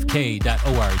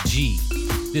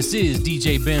 This is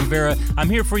DJ Ben Vera. I'm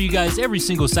here for you guys every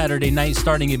single Saturday night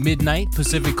starting at midnight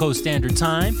Pacific Coast Standard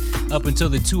Time up until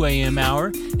the 2 a.m.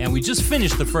 hour. And we just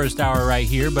finished the first hour right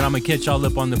here, but I'm going to catch y'all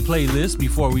up on the playlist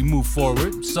before we move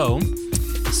forward. So,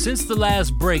 since the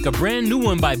last break, a brand new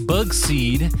one by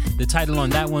Bugseed. The title on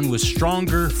that one was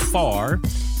Stronger Far.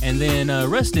 And then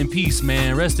rest in peace,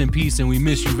 man. Rest in peace, and we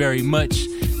miss you very much.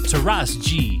 Taras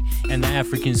G and the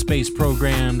African Space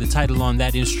Program. The title on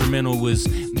that instrumental was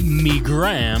Me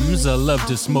Grams. I love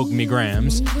to smoke me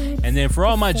grams. And then for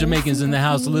all my Jamaicans in the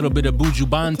house, a little bit of Buju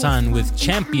Banton with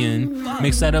Champion.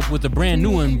 Mix that up with a brand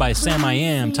new one by Sam I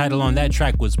Am. Title on that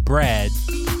track was Brad.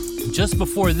 Just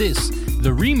before this,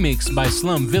 the remix by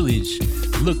Slum Village,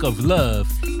 Look of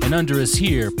Love. And under us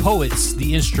here, Poets,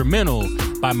 the instrumental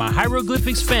by my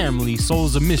Hieroglyphics family,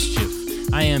 Souls of Mischief.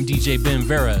 I am DJ Ben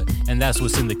Vera, and that's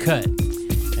what's in the cut.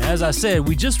 As I said,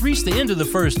 we just reached the end of the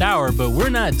first hour, but we're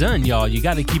not done, y'all. You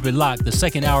got to keep it locked. The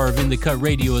second hour of In the Cut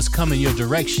Radio is coming your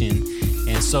direction,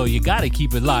 and so you got to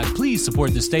keep it locked. Please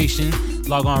support the station.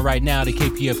 Log on right now to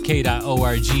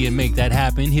kpfk.org and make that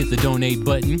happen. Hit the donate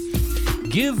button.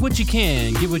 Give what you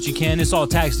can. Give what you can. It's all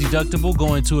tax deductible,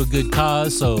 going to a good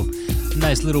cause, so a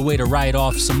nice little way to write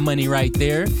off some money right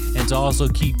there and to also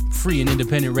keep free and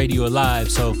independent radio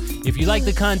alive. So if you like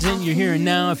the content you're hearing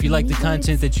now, if you like the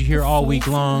content that you hear all week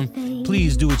long,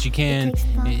 please do what you can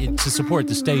to support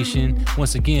the station.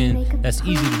 Once again, that's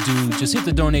easy to do. Just hit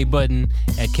the donate button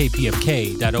at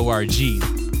kpfk.org.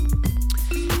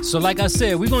 So like I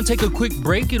said, we're going to take a quick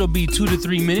break. It'll be 2 to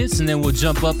 3 minutes, and then we'll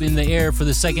jump up in the air for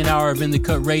the second hour of In the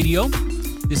Cut Radio.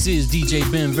 This is DJ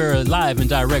Ben Vera live and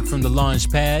direct from the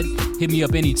launch pad. Hit me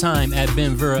up anytime at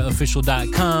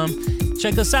benveraofficial.com.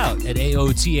 Check us out at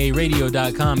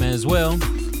aotaradio.com as well.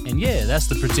 And yeah, that's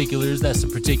the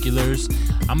particulars.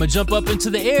 I'm gonna jump up into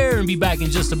the air and be back in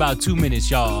just about 2 minutes,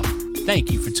 y'all.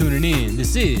 Thank you for tuning in.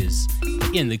 This is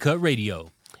In the Cut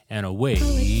Radio, and away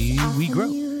we grow.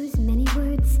 Use many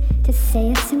words to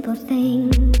say a simple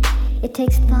thing. It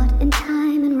takes thought and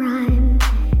time and rhyme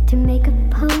to make a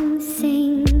poem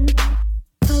sing.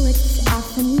 Poets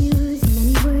often use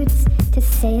many words to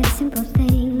say a simple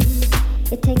thing.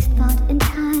 It takes thought and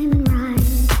time and rhyme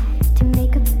to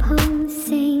make a poem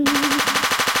sing.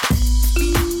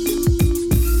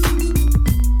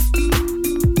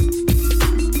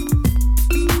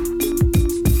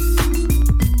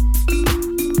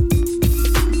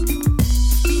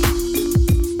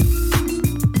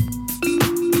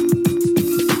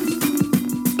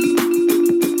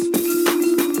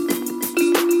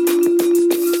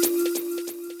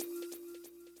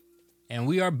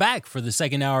 We are back for the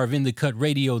second hour of In the Cut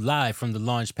Radio live from the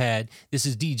launch pad. This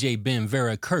is DJ Ben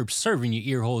Vera Kerp serving your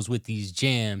ear holes with these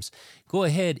jams. Go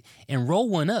ahead and roll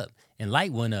one up and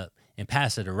light one up and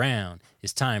pass it around.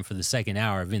 It's time for the second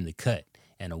hour of In the Cut,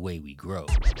 and away we grow.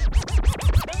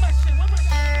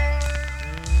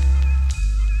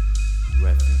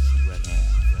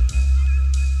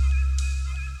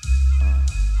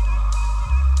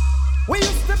 We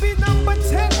used to be number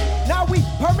 10, now we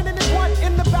permanent as one.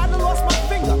 In the battle, lost my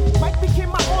finger. Mike became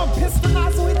my arm, pistol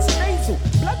nozzle, it's your nasal.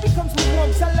 Blood becomes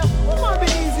lukewarm, tell them, come on,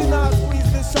 be easy now, squeeze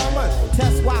this shaman.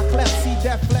 Test why cleft, see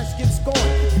that flesh gets scorned.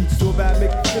 You so bad,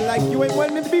 make you feel like you ain't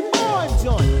wanting to be born,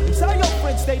 John. And tell your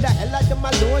friends, stay the hell out of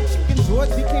my lord. Chicken George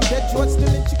became dead George,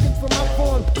 stealing chickens from my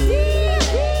farm.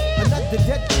 Another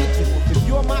dead pigeon. If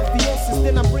you're mafiosis,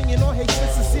 then I'm bringing on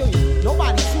hatred Sicilian.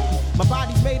 Nobody shoot me, my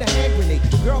body's made a hand grenade.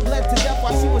 Girl bled to death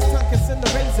while she was tongue kissing the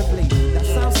razor blade. That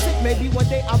sounds sick, maybe one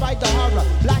day I'll write the horror.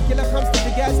 Blackula comes to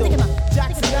the ghetto,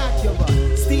 Jackson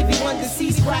Acura. Stevie Wonder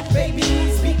sees crack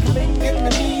babies becoming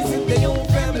enemies in their own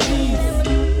families.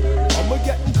 I'ma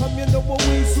get and come, you know what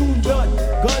we soon done.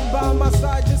 Gun by my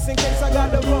side just in case I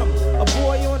got to run. A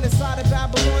boy on the side of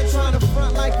Babylon trying to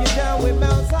front like you're down with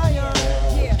Mount Zion.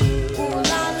 Yeah. Ooh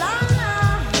la la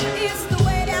la, it's the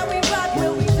way that we rock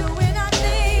when we doing our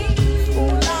thing. Ooh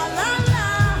la la la,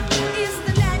 it's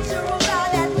the natural law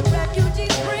that the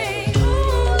refugees bring.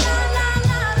 Ooh la la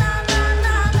la la la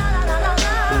la la la la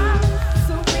la.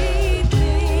 So we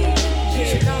think.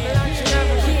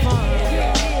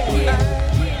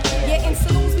 Yeah, in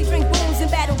saloons we drink booze and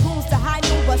battle rooms to high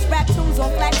noon. Bust rap tunes on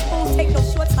flat spoons, take no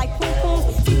shorts like poom poom.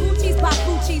 See Gucci's pop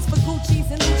Gucci's for Gucci's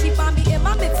and Lucci. Find me in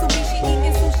my Mitsubishi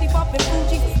eating sushi, bumping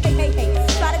Fuji. Hey hey hey,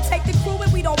 try to take the crew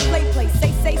and we don't play.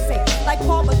 Say like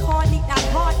Paul McCartney, not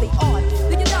hardly on.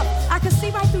 Do you know I can see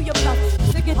right through your bluff.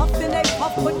 Singing huff and they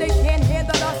puff, but they can't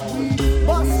handle us. We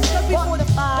bust, cause we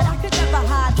fortified. I could never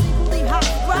hide. Singly hot,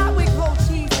 fried with gold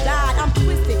cheese died. I'm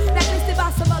twisted, blacklisted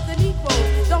by some other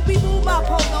Negroes. Don't be move my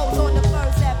polos on the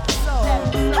first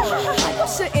episode. You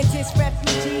shouldn't diss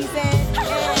refugees and the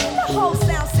whole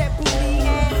sound set booty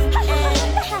and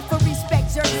have to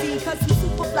respect Jersey cause I'm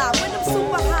super fly when I'm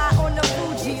super high on the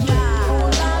Fuji line. Ooh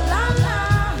la la la,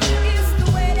 it's the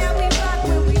way that we rock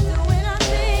when we doing our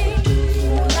thing.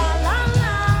 Ooh la la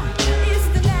la, it's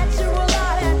the natural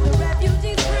law that the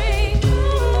refugees bring.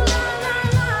 Ooh la la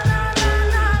la la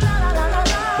la la la la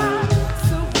la.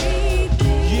 So we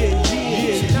think.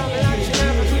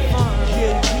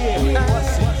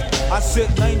 I sit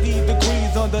 90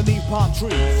 degrees underneath palm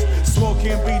trees,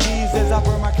 smoking BDs as I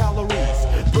burn my calories.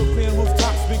 Brooklyn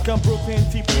rooftops become Brooklyn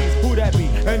TPs. Who that be?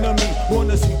 Enemy,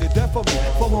 wanna see the death of me.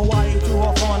 From Hawaii to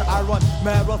Hawthorne, I run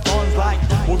marathons like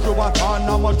Wujuwatan.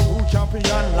 I'm a true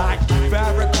champion like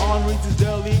Farrakhan reads his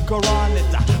daily Quran.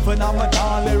 It's a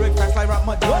phenomenon, lyric facts like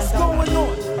Ramadan. What's going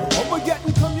on? I'ma get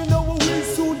and come, you know what we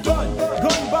soon done.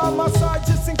 Gun by my side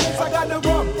just in case I gotta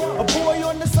run. A boy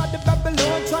on the side of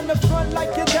Babylon trying to front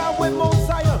like you're down with Mount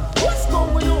Zion. What's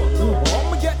going on?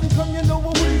 I'ma get and come, you know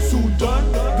what we soon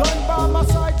done. Gun by my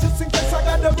side just in case I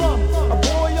gotta run. A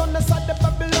boy on the side of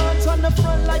Babylon trying to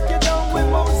front like you're down with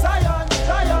Mount Zion.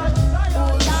 Zion.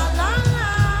 Ooh la la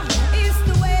la, it's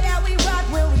the way that we rock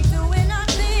when we doing our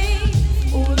thing.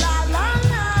 Ooh la la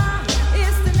la,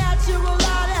 it's the natural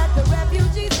law that the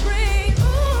refugees bring.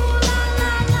 Ooh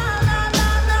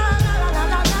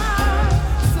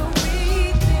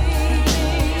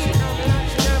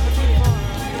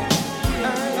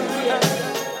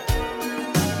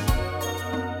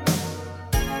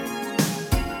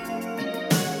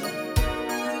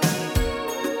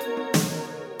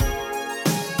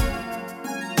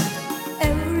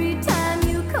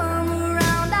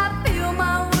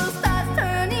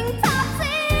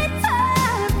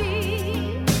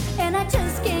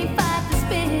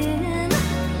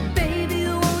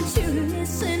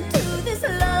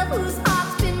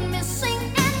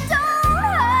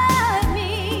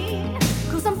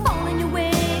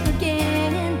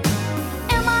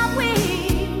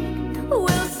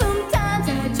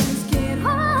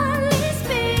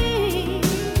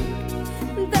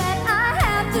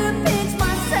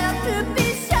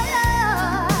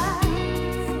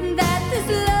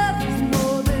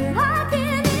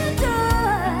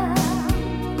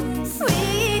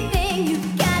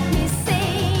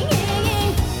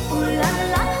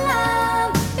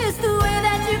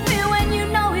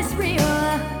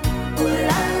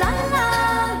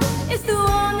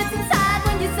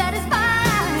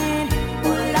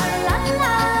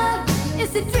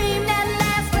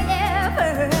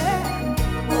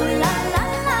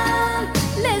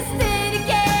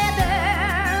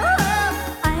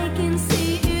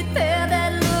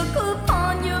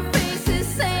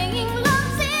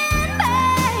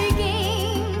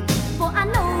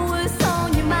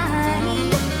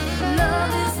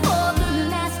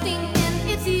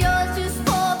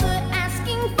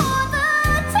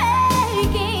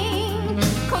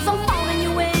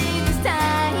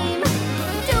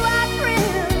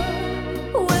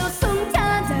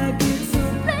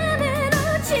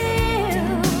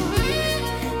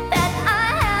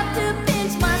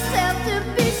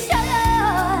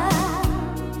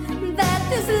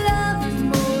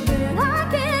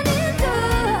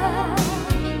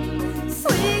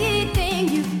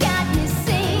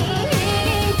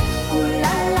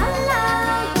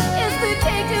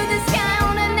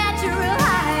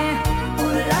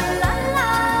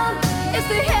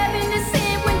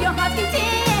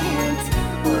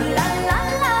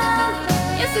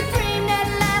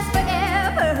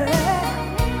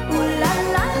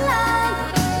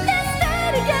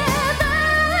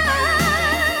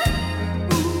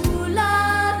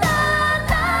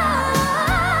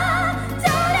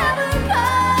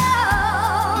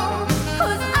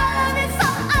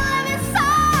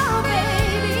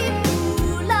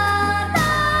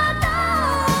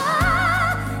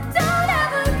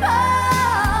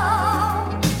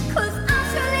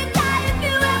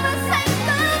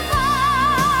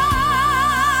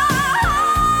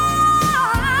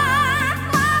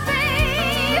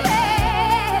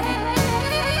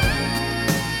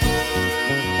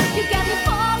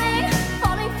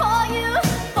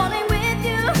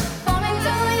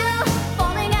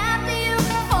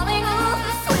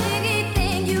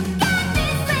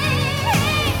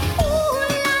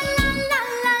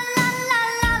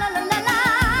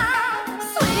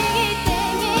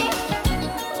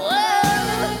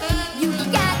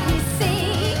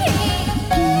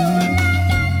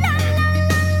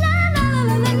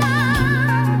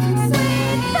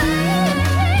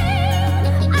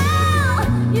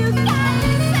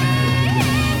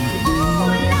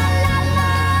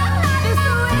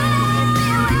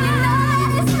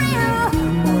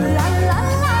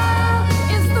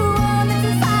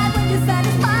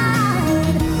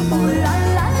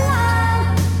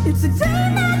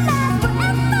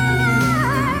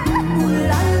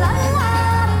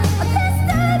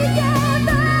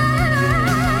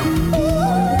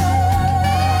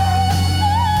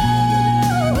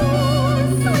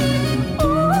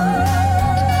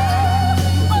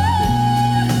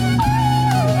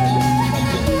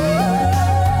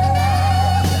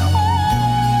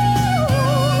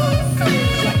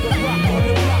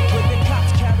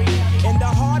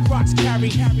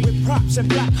carry with props and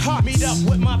black hearts. Meet up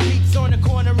with my peeps on the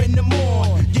corner in the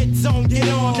morning. Get zone, get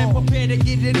on, and prepare to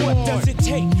get it What on. does it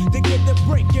take to get the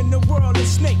break in the world of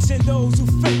snakes and those who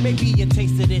fake? Maybe a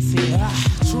taste of this here.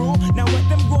 True. Now what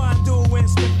them go and do when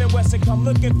Smith and Wesson come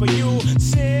looking for you?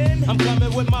 Sin. I'm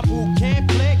coming with my boot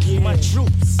camp flick, my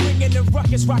troops. Bringing the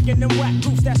ruckus, rocking them whack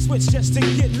groups that switch just to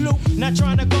get loot. Not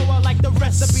trying to go out like the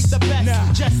rest, to be the best.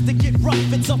 Nah. Just to get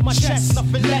rough, it's off my chest,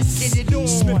 nothing less. Get it on.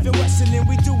 Smith and Wesson and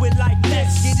we do it like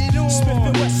this. Get it on. Smith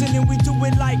and Wesson and we do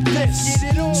it like this.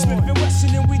 Get it on. Smith and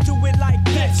Wesson and we do it like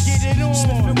this. Get it on.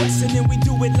 Smith and Wesson and we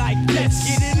do it like this.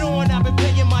 Get it on. I've been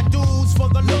paying my dues for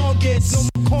the longest.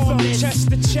 No more corners. Chest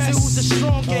to chest. Who's the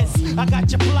strongest? I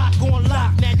got your block on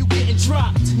lock. Now you getting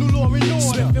dropped. New law and order.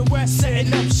 Smith and Wesson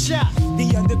setting up shop.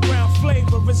 The underground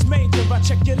flavor is major. I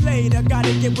check you later.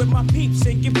 Gotta get with my peeps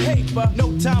and get paper.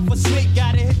 No time for sleep.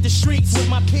 Gotta hit the streets with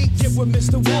my peeps. Get with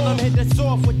Mr. Tell Wall. him hit us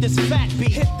off with this fat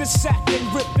beat. Hit the sack and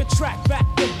rip the track back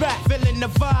to back. Feeling the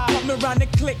vibe. Come around the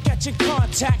click, catching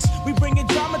contacts. We bringing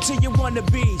drama to your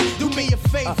wannabes. Do me a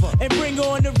favor and bring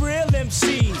on the real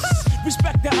MCs.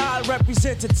 Respect the odd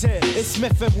representative. It's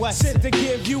Smith and Wesson. Sit to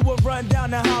give you a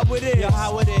rundown of how it is. Yeah,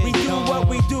 how it is. We do what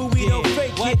we do, we don't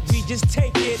fake it. We just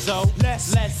take it. So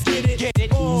let's get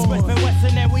it on. Smith and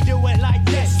Wesson and we do it like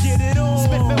this. Let's get it on.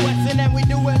 Smith and Wesson and we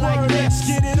do it like this. Let's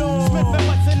get it on. Smith and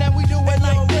Wesson and we do it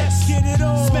like this. Let's get it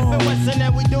on. Smith and Wesson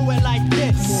and we do it like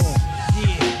this.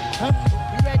 Yeah. Huh?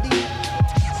 You ready?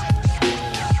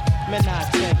 Man, I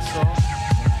think so.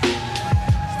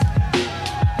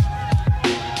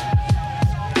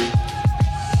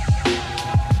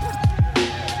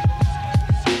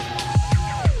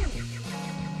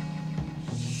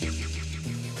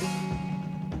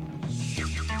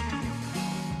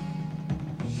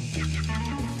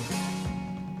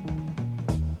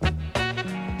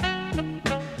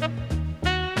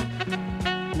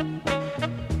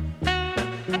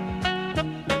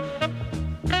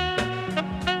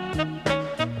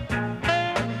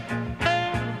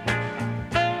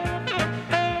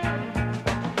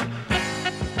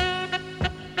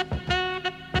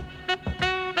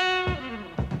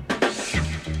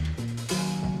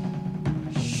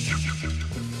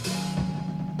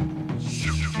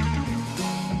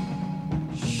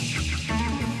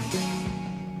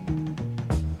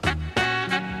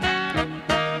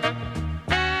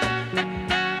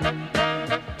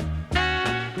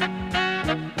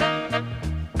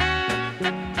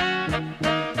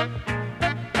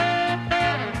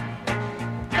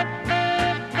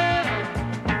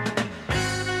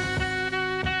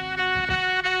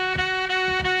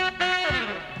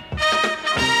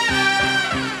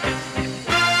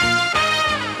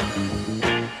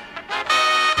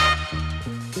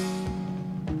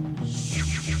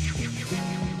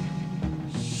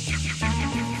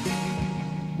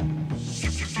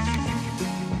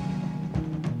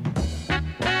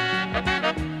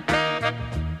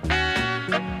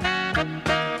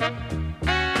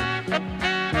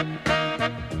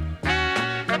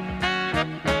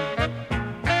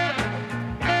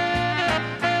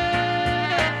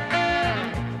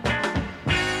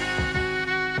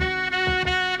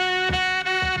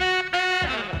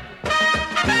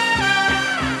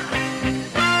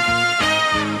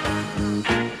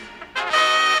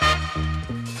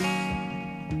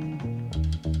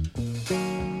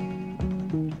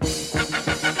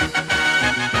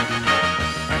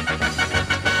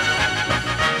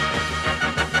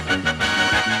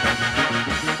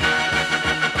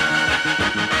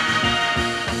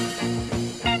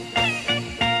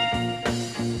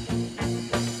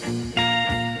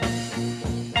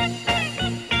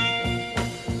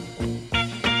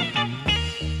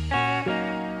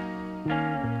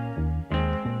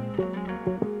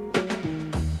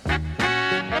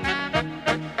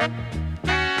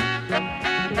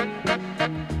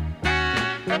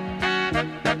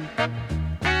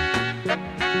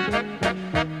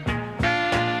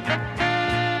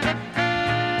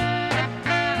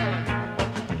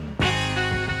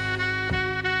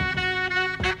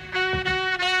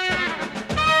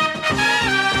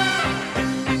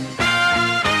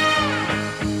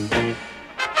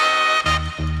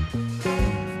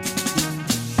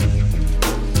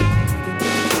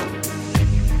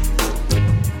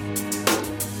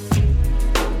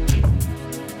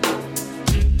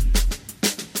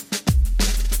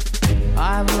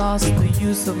 lost the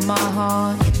use of my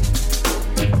heart,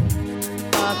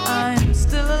 but I'm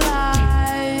still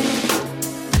alive.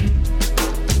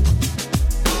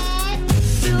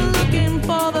 Still looking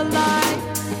for the light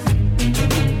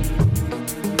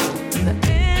in the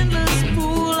endless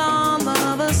pool on the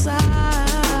other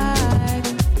side.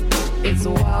 It's a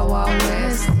wild, wild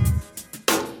west,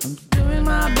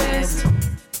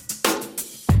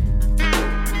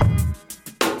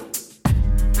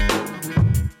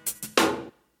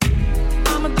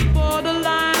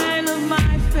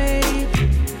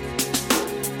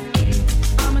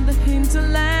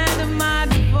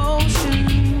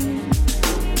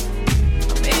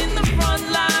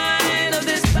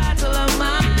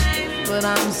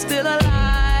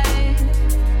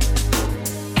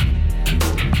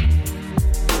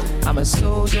 I'm a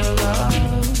soldier of love.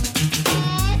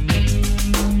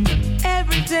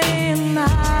 Every day and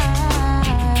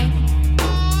night,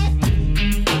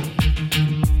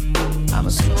 I'm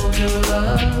a soldier of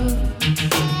love.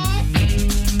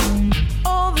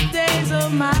 All the days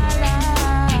of my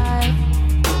life,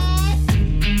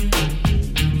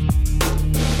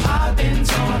 I've been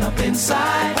torn up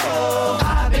inside. Oh,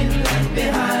 I've been left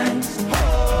behind.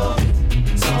 Oh,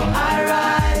 so I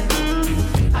ride.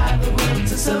 I've the will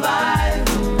to survive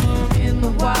in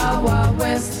the wild, wild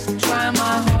west. Trying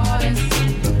my hardest,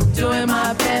 doing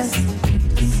my best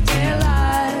to stay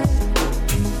alive.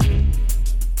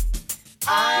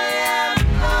 I am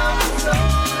a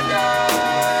soldier.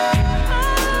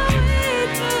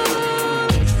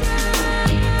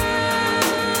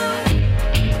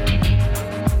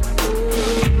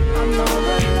 I know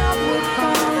that love will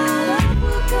come, love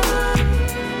will come.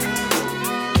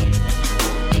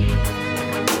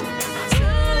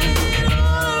 Turn it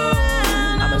all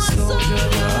around. I'm a soldier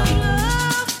of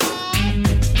love.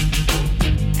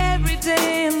 Every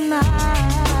day and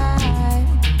night,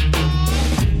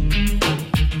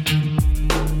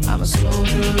 I'm a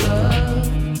soldier of love.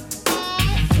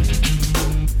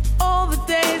 All the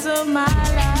days of my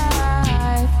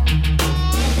life,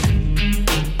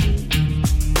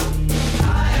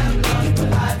 I am lost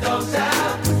but I don't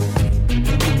doubt.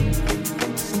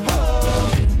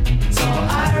 Oh, so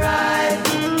I ride.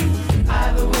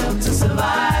 I've the will to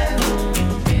survive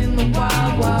in the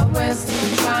wild, wild west.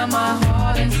 Trying my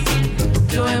hardest,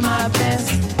 doing my best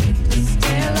to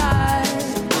stay alive.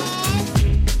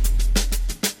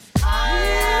 I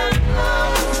am a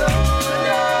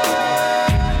soldier.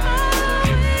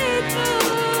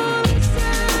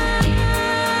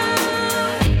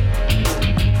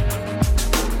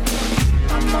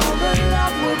 I know that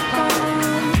love will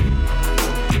come.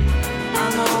 I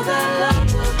know that love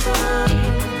will come.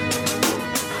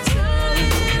 Turn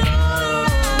it all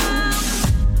around.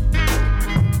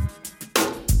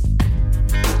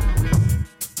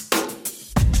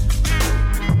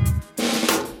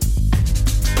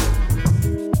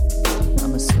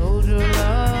 I'm a soldier of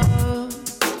love.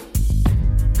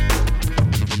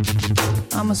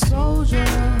 I'm a soldier.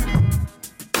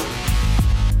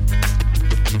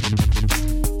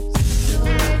 Still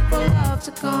wait for love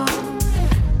to come.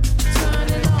 Turn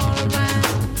it all around.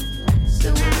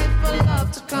 Still wait for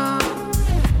love to come.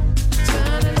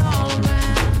 Turn it all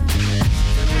around.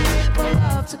 Still wait for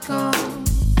love to come.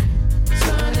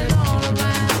 Turn it all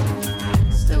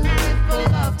around. Still wait for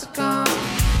love to come.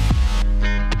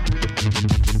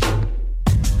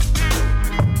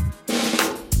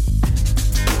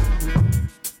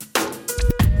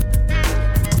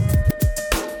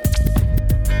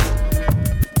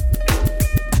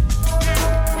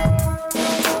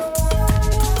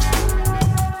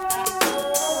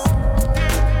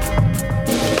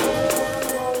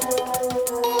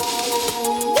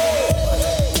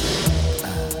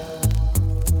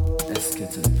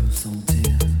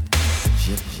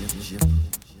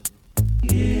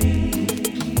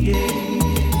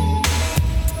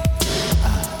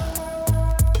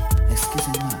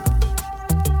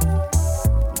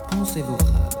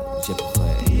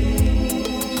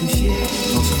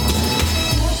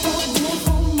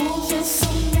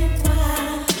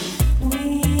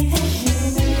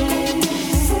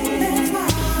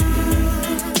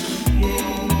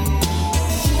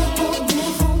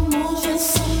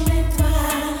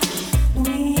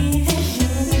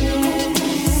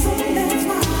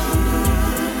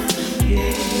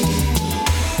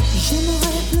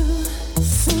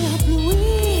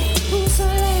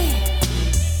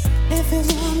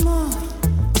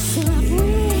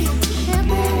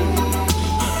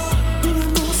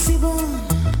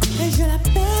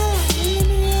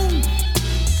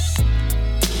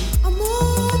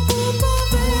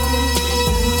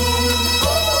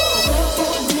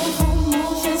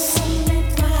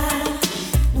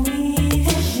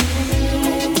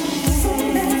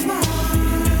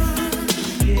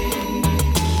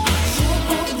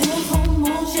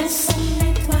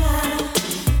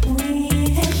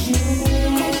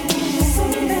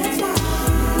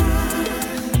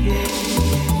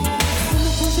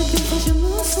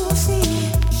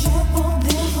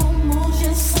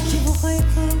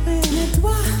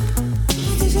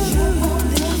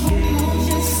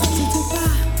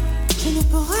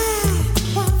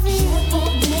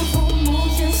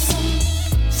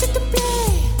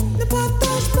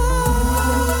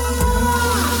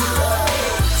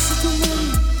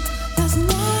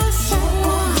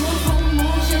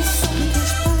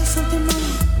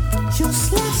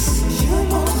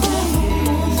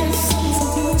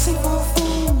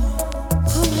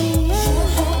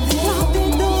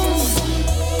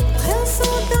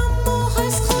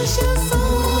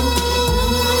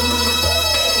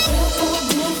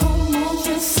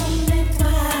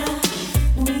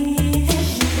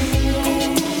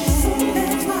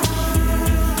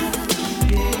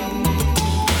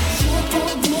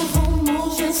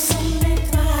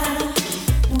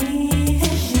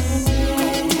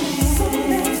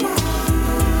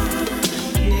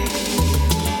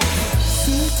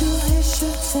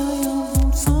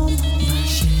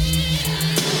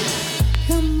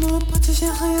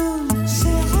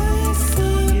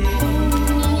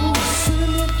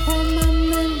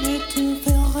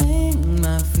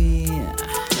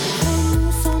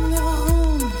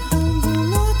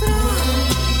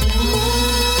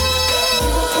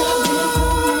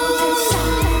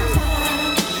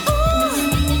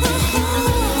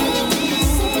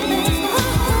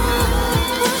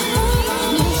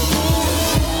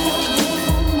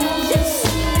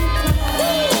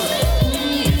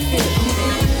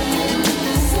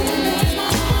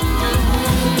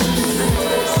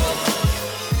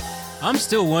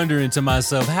 still wondering to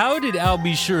myself, how did Al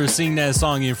B. Sure sing that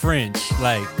song in French?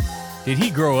 Like, did he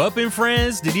grow up in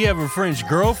France? Did he have a French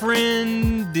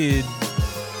girlfriend? Did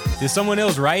someone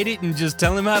else write it and just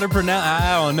tell him how to pronounce?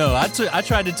 I don't know. I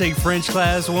tried to take French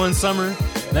class one summer.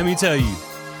 Let me tell you,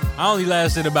 I only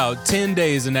lasted about 10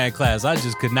 days in that class. I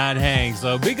just could not hang.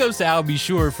 So big ups to Al B.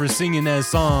 Sure for singing that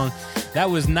song. That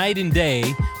was Night and Day,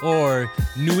 or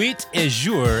Nuit et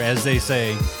Jour, as they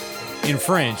say in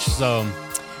French. So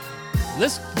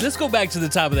let's go back to the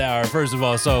top of the hour, first of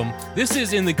all. So this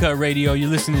is In The Cut Radio. You're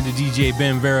listening to DJ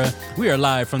Ben Vera. We are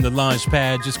live from the launch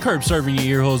pad, just curb serving your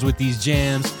ear holes with these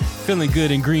jams. Feeling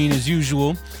good and green as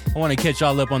usual. I want to catch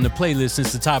y'all up on the playlist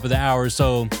since the top of the hour.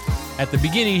 So at the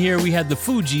beginning here, we had the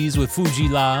Fugees with Fuji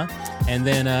La. And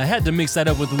then had to mix that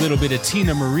up with a little bit of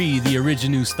Tina Marie, the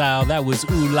original style. That was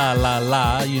Ooh La La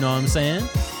La, you know what I'm saying?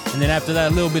 And then after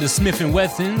that, a little bit of Smith &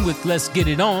 Wesson with Let's Get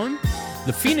It On.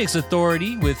 The Phoenix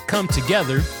Authority with Come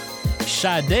Together.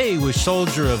 Sade with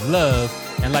Soldier of Love.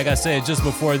 And like I said just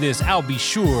before this, Al B.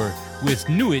 Sure with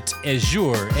Nuit et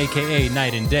Jour, a.k.a.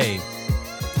 Night and Day.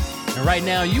 And right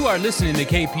now, you are listening to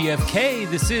KPFK.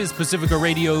 This is Pacifica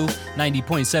Radio,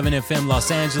 90.7 FM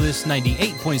Los Angeles,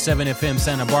 98.7 FM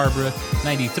Santa Barbara,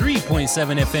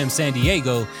 93.7 FM San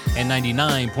Diego, and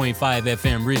 99.5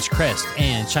 FM Ridgecrest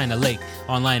and China Lake.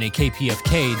 Online at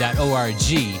kpfk.org.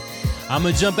 I'm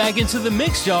going to jump back into the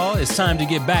mix, y'all. It's time to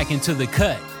get back into the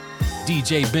cut.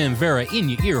 DJ Ben Vera in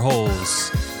your ear holes.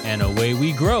 And away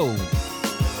we grow.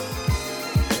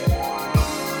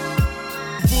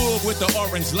 With the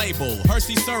orange label,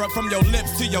 Hershey syrup from your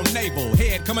lips to your navel,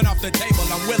 head coming off the table,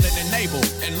 I'm willing and able,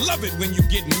 and love it when you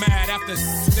get mad after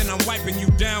then I'm wiping you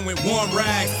down with warm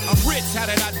rags. I'm rich, how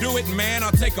did I do it, man?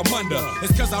 I'll take 'em under.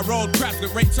 It's cause I rolled craps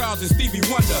with Ray Charles and Stevie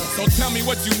Wonder. So tell me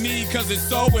what you need, cause it's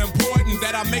so important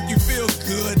that I make you feel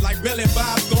good like Billy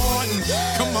Bob Thornton.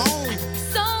 Come on.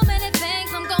 So many things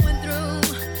I'm going through,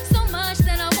 so much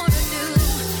that I want to do.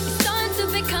 It's starting to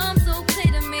become so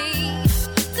clear to me.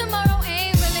 Tomorrow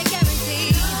ain't really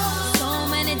guaranteed. So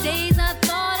many days I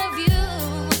thought of you.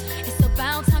 It's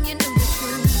about time you knew the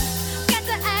truth. Got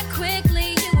to act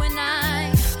quickly, you and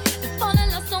I. Been falling in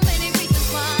love, so many reasons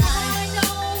why. Why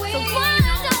don't we fall in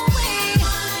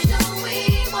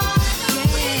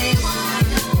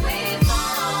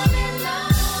love?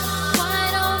 Why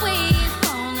don't we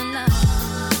fall in love?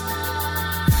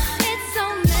 It's so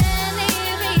many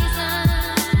reasons.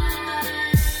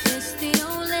 It's the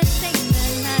only thing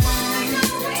that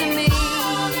matters to me.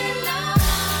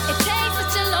 It takes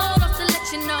such a load off to let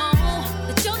you know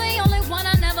that you're the only one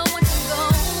I never want to go.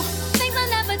 Things I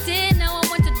never did, now I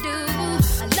want to do.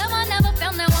 A love I never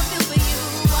felt, now I feel for you.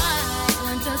 I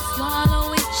learned to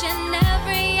swallow each and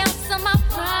every ounce of my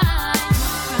pride.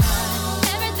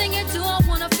 Everything you do, I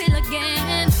wanna feel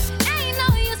again. Ain't no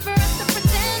use for us to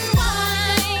pretend.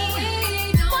 Why can't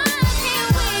we? Why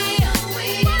can't we?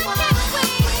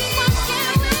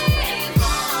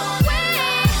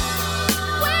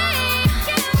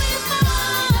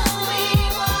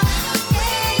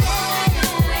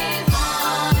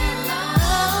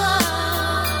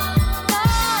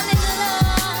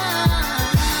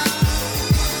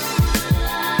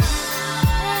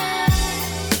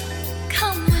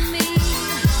 Come with me.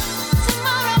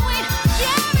 Tomorrow we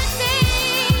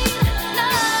guaranteed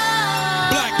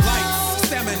love. Black lights,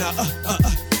 stamina,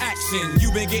 action.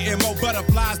 You been getting more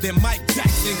butterflies than Mike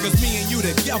Jackson. Cause me and you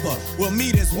together will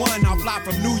meet as one. I'll fly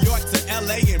from New York to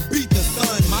LA and beat the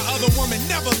sun. My other woman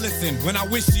never listened when I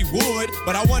wish she would.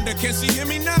 But I wonder, can she hear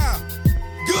me now?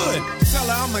 Good. Tell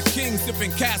her I'm a king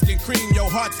sipping cask and cream. Your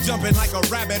heart's jumping like a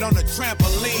rabbit on a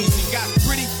trampoline. She got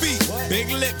pretty feet, big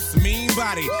lips, mean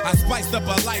body. I spiced up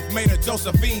her life, made her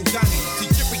Josephine Johnny. She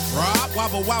trippy drop,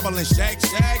 wobble wobble and shake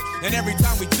shake. And every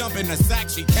time we jump in the sack,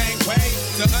 she can't wait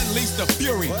to unleash the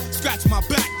fury. Scratch my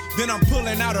back, then I'm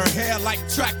pulling out her hair like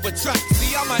track for track.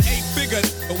 See, I'm an 8-figure,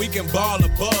 but we can ball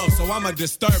above. So I'ma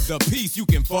disturb the peace, you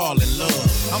can fall in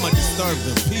love. I'ma disturb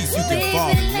the peace, you can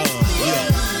fall in love. Yeah,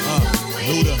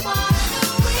 Luda.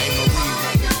 Hey,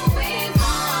 Marie.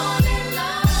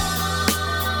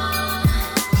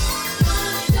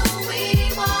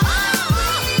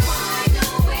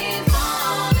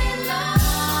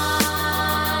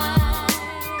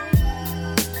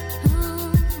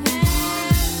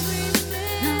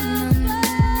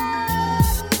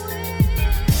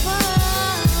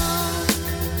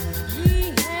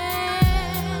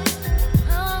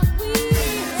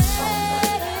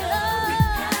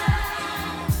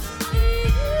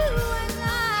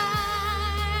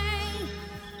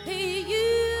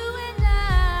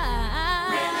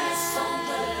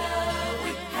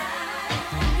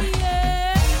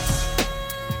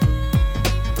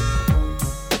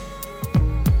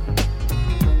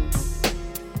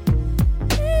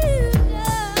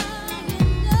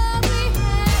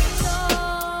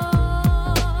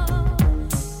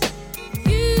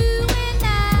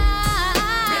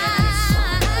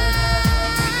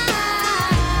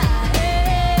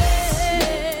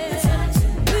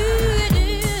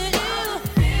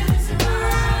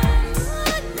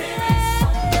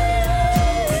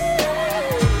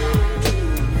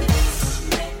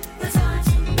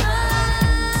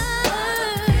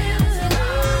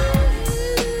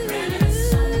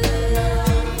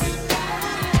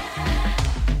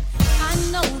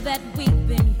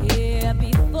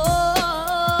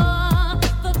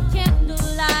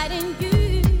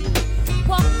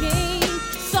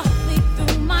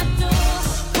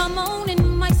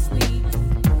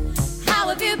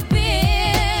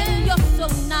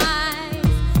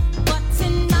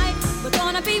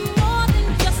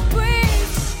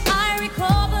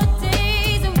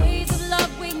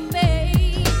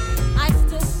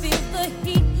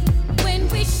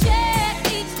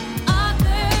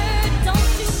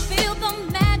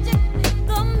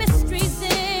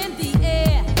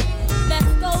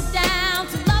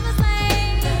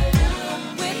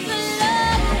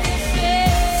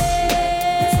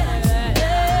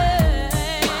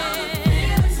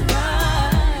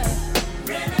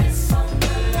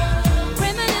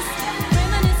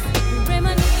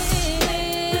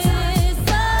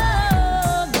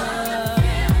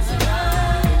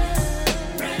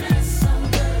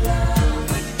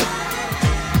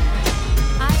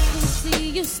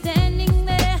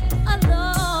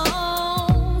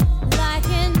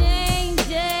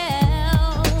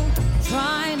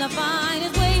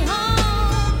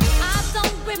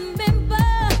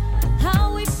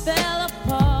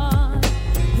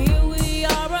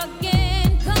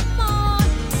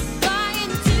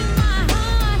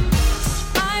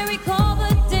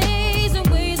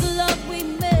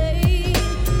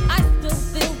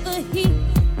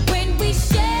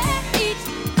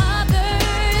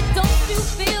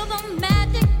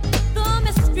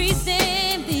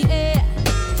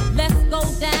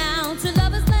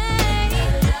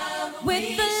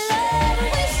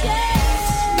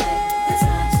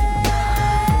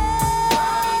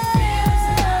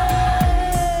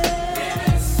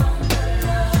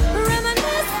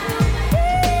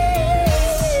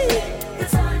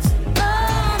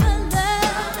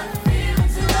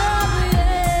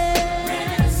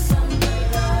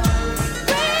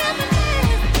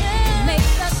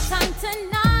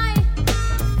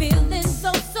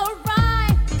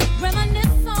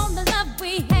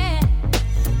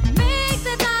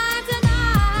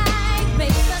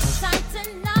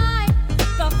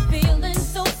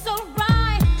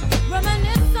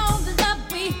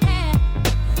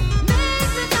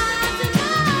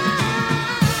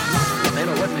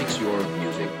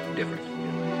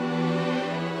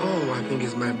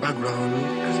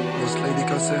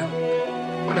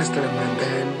 when I started my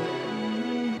band,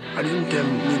 I didn't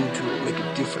mean to make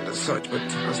it different as such, but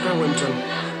as time went on,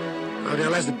 I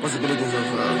realized the possibilities of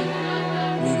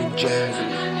weaving jazz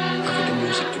and African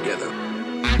music together.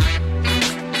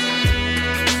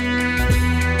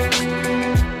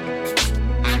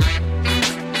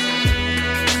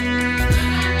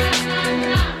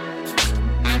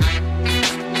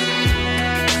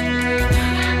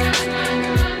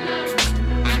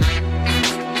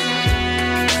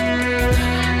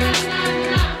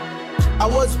 I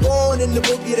was born in the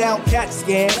boogie down cat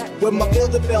scan, when my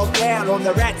builder fell down on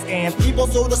the rat scan. People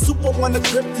sold a super on the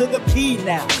trip to the P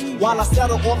now, while I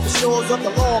settle off the shores of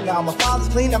the Long Island. My father's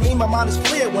clean, I mean my mind is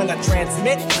clear when I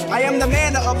transmit. I am the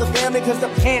man of the family cause the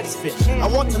pants fit. I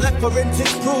want to let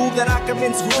forensics prove that I can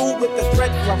mince groove with the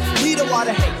thread from leader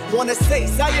water hate. Wanna say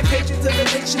salutations to the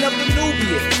nation of the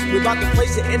Nubians. We're about to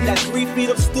place it in that 3 feet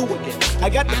of stew again. I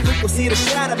got the frequency to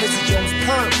shatter Mrs. Jones'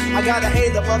 perm. I got a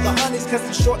hate of other honeys cause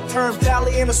the short term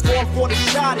tally and a storm for the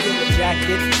shotty in the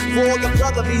jacket. For the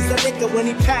brother, he's a nigga when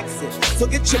he packs it. So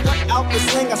get your butt out the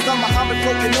sling. I saw Muhammad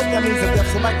broken up, that means a death.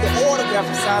 So like the autograph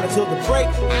and sign until the break.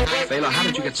 Fela, how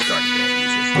did you get started as a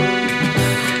musician?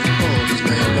 Oh, it was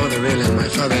my mother really and my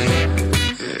father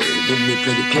did me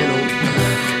play the piano.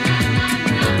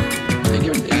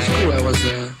 In school, I was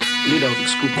leader of the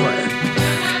school choir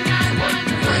for about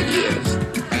 5 years.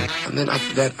 And then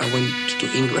after that, I went to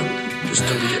England to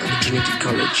study at the Trinity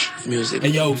College of Music. Hey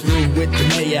yo, groove with the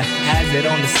mayor, has it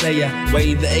on the sayer,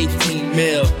 weigh the 18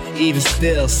 mil, even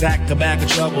still, sack a bag of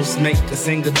troubles, make a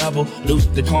single double, loot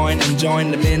the coin and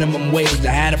join the minimum wage.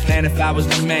 I had a plan if I was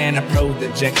the man, I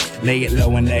project, lay it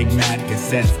low and leg mad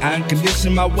cassettes. I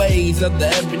uncondition my ways of the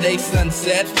everyday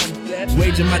sunset,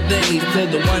 waging my days to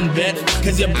the one bet,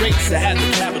 cause your breaks I have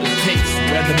the capital takes,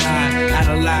 whether mine, out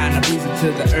of line, I breeze it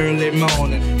to the early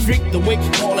morning, freak the wake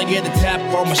call, I get a tap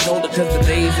on my shoulder, cause the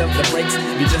days of the breaks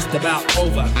be just about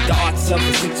over. The arts of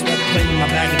the 6 went playing my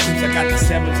bag of troops. I got the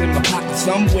 7s in my pocket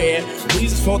somewhere.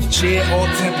 Reasons for the chair, all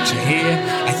temperature here.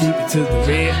 I keep it to the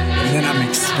rear, and then I'm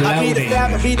exploding.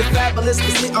 I be the fabulous,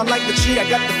 but see, unlike the G, I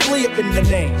got the flea up in the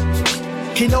name.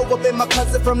 Kino been my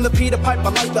cousin from the Peter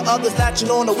Piper, like the others latching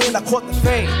on the wind, I caught the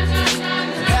fame.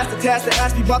 Pass the task to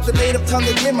ask me about the native tongue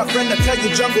again, my friend, I tell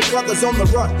you, Jungle Brothers on the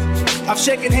run. I've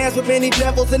shaken hands with many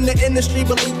devils in the industry,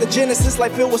 believe the genesis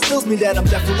like Phil was stills me that I'm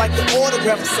deaf like the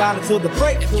autograph is signed until the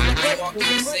break. If you can talk, you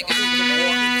can sing. If you can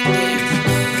walk,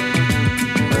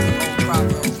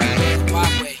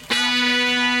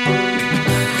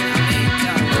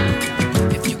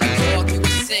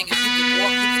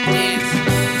 you can dance.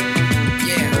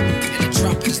 Yeah, and the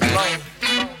trumpet is blown.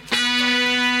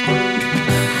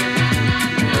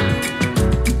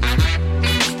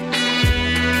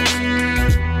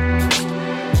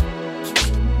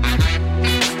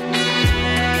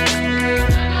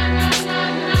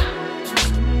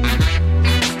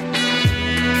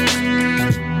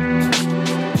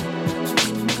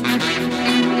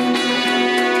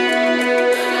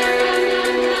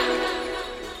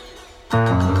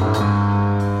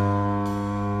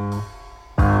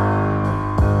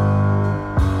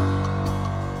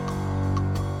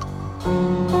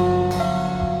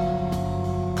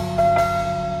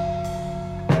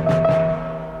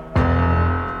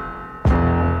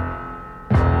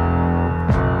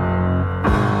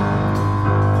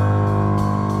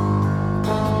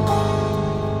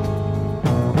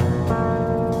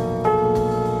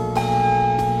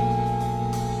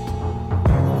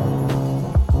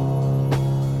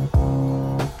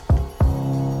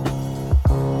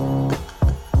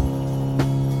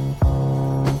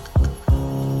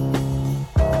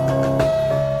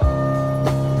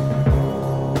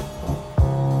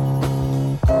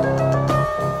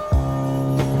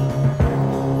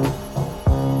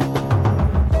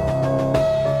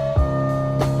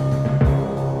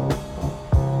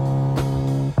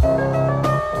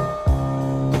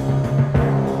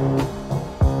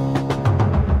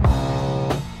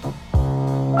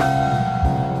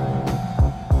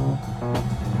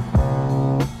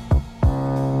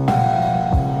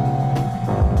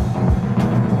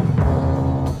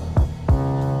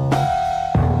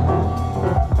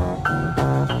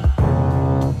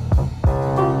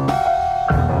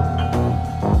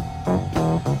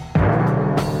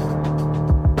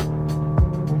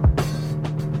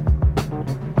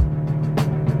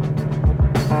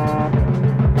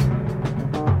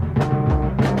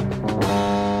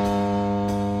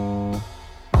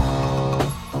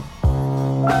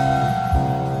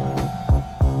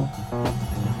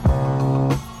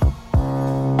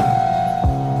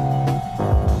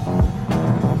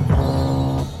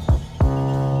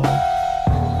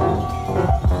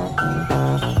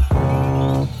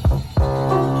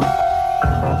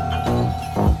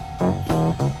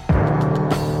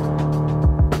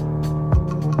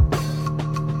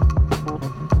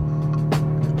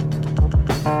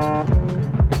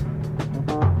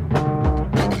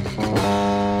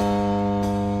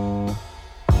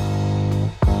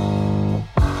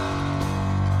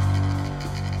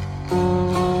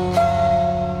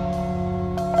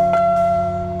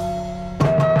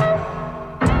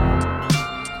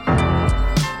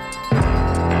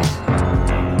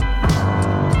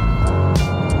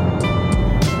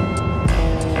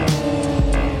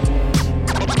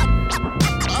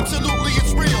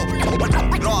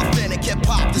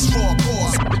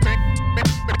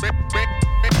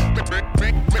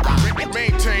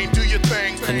 Maintain, do your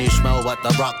thing. Can you smell what the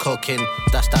rock cooking?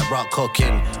 That's that rock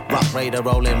cooking. Rock raider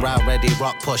rolling round, ready,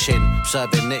 rock pushing.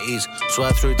 Serving nitties,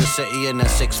 swerve through the city in a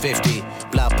 650.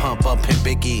 Blood pump bumping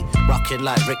Biggie, rocking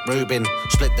like Rick Rubin.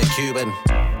 Split the Cuban.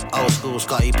 Old school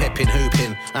Scotty Pippen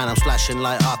hooping, and I'm splashing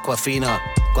like Aquafina.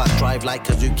 Got drive like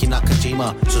Kazuki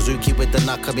Nakajima. Suzuki with the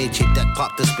Nakamichi, deck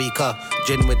pop the speaker.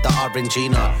 Gin with the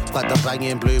Orangina. Got the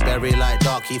banging blueberry like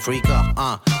Darky Freaker.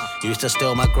 Used to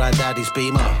steal my granddaddy's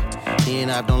Beamer. He ain't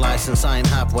have no license, I ain't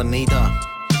have one neither.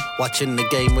 Watching the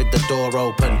game with the door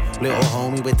open. Little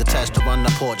homie with the tester on the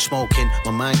porch smoking.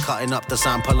 My man cutting up the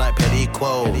sample like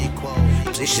Perico.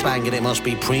 This banging, it must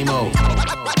be primo.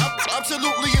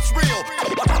 Absolutely, it's real.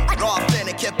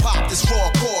 Authentic hip-hop, this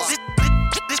raw core.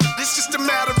 This just a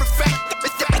matter of fact.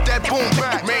 That boom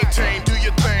back. Maintain, do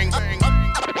your thing.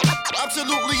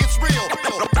 Absolutely, it's real.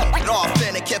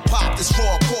 Authentic hip-hop, this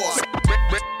raw core.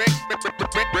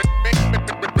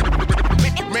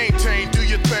 Maintain, do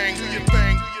your thing.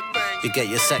 You get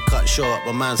your set cut short,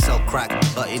 my man sell crack,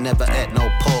 but he never ate no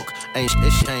pork. Ain't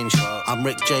ish change. I'm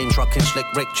Rick James, rockin' slick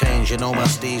Rick change. You know my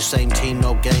Steve, same team,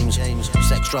 no games.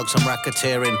 Sex, drugs, and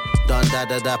racketeering. Dun da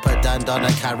da da pa dan dun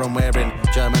and Karen wearing.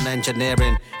 German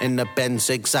engineering in the Benz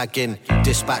zigzagging,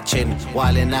 dispatching,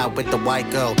 whiling out with the white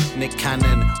girl. Nick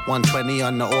Cannon, 120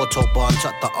 on the autobahn.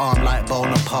 Tuck the arm like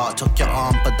Bonaparte. Took your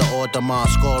arm, but the Audemars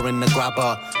scoring the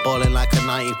grabber. Balling like a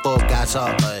 94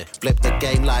 gasser. Flip the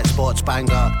game like sports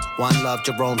banger. One love,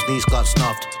 Jerome's knees got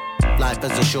snuffed. Life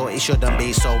as a shorty shouldn't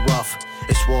be so rough.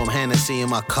 It's warm Hennessy in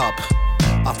my cup.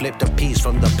 I flipped a piece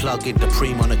from the plug into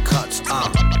Preem on the cuts.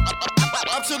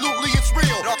 Absolutely, it's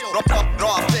real.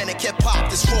 Authentic hip-hop,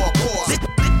 this raw core.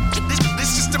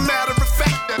 This just a matter of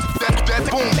fact. That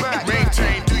boom back.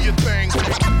 Maintain, do your thing.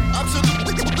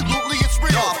 Absolutely, it's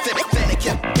real. Authentic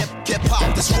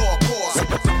hip-hop, this raw core.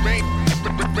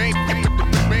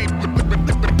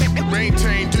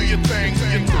 Maintain, do your thing.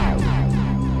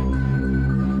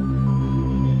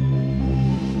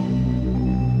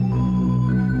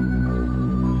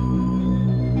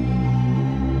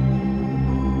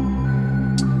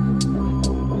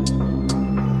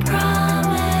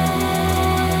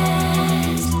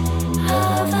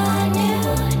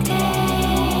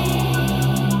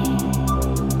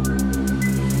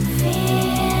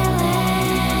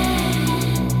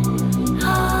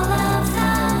 All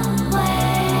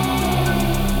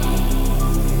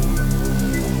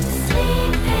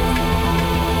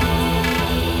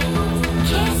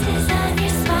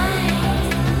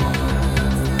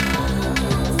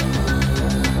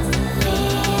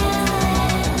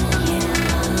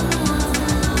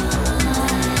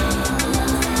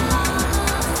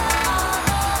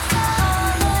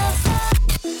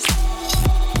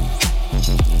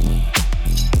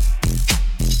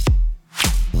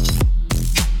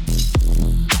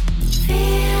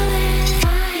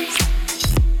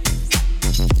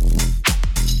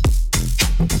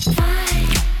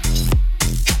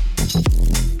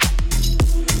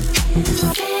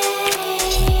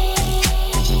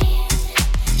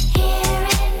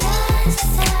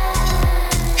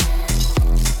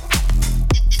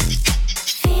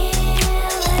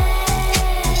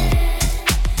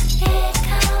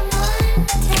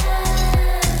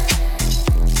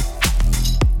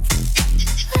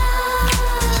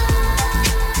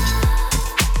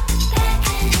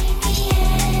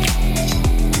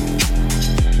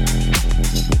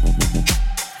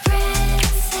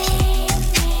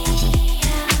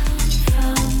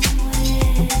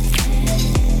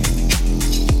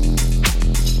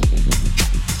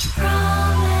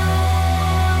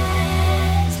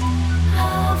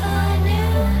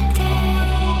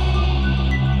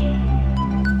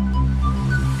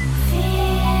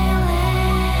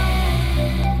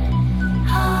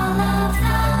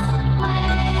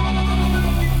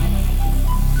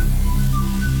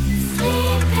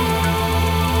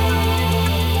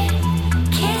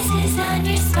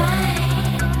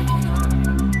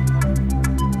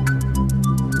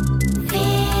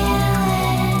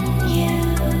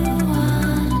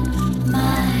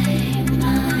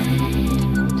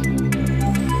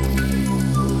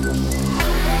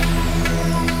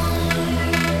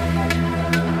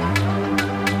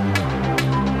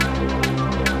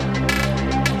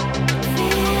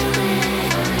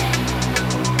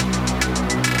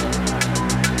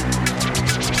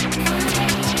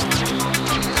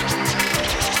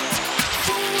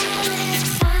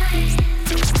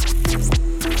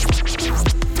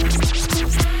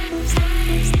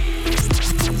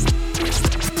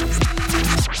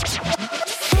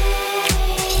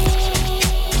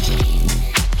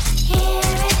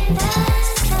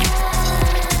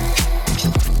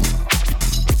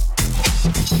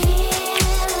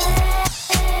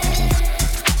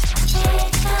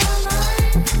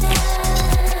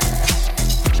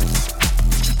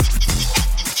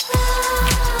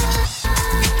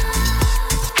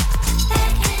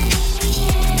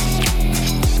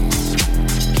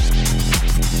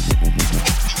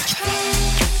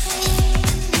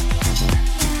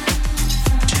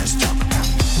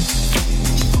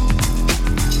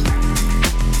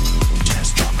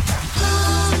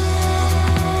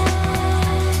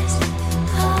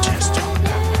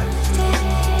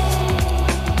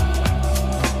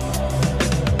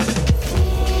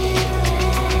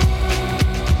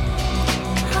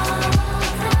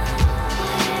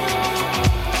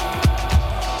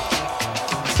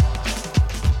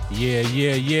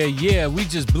Yeah. We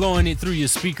just blowing it through your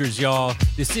speakers, y'all.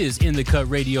 This is In the Cut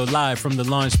Radio live from the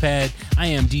launch pad. I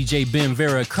am DJ Ben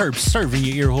Vera Kerp, serving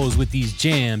your ear holes with these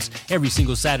jams every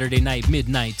single Saturday night,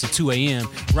 midnight to 2 a.m.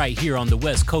 right here on the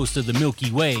west coast of the Milky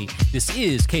Way. This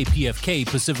is KPFK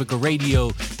Pacifica Radio,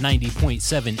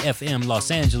 90.7 FM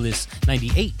Los Angeles,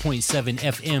 98.7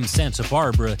 FM Santa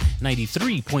Barbara,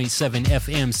 93.7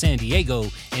 FM San Diego,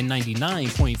 and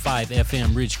 99.5 FM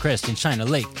Ridgecrest and China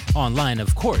Lake. Online,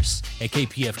 of course, at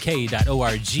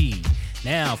kpfk.org.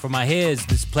 Now, for my heads,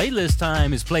 this playlist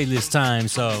time,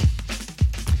 so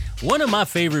one of my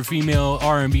favorite female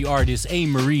R&B artists, A.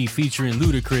 Marie, featuring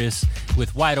Ludacris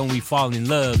with Why Don't We Fall in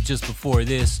Love just before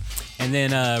this. And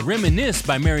then Reminisce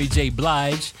by Mary J.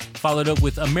 Blige, followed up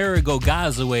with Amerigo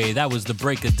Gazaway, that was The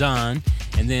Break of Dawn.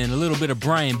 And then a little bit of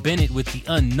Brian Bennett with The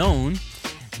Unknown.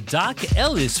 Doc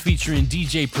Ellis featuring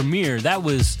DJ Premier, that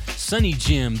was Sonny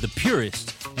Jim, The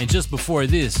Purist. And just before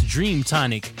this, Dream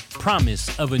Tonic,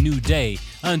 Promise of a New Day.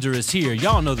 Under us here,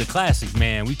 y'all know the classic,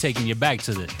 man. We taking you back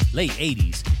to the late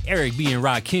 80s. Eric B. and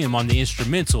Rakim on the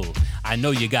instrumental, I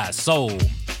Know You Got Soul.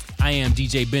 I am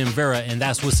DJ Ben Vera, and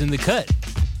that's what's in the cut.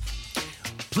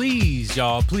 Please,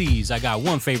 y'all, please, I got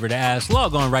one favor to ask.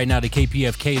 Log on right now to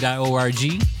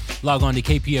kpfk.org. Log on to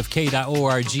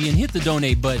kpfk.org and hit the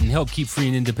donate button. Help keep free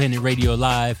and independent radio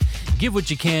alive. Give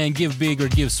what you can, give big or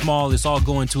give small. It's all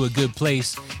going to a good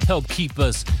place. Help keep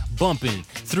us bumping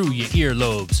through your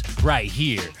earlobes right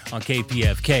here on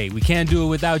KPFK. We can't do it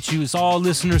without you. It's all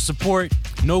listener support,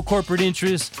 no corporate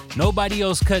interest, nobody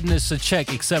else cutting us a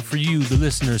check except for you, the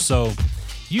listener. So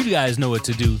you guys know what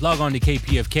to do. Log on to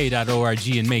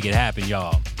kpfk.org and make it happen,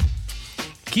 y'all.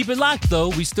 Keep it locked, though.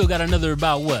 We still got another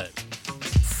about,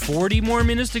 40 more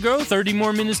minutes to go, 30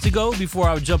 more minutes to go before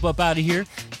I jump up out of here.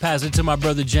 Pass it to my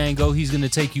brother Django. He's going to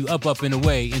take you up and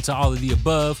away into all of the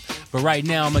above. But right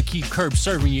now, I'm going to keep Kerp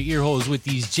serving your ear holes with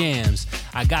these jams.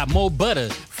 I got more butter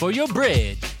for your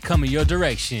bread coming your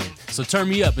direction. So turn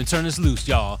me up and turn us loose,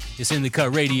 y'all. It's In the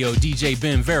Cut Radio, DJ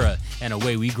Ben Vera, and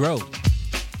away we grow.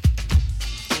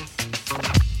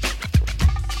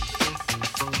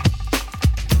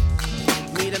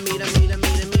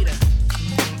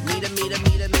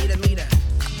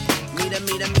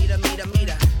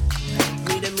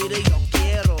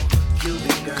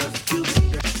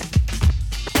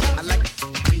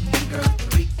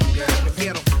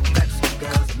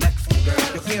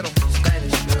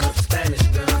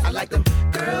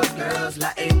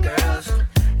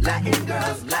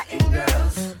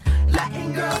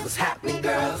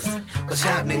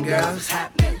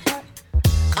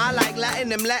 I like Latin,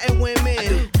 them Latin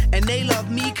women. And they love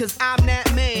me cause I'm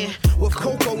that man. With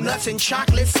cocoa nuts and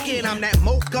chocolate skin. I'm that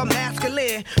mocha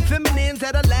masculine. Feminines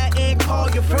that are Latin, call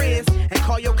your friends. And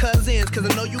call your cousins, cause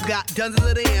I know you got dozens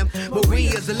of them.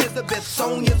 Maria's, Elizabeth,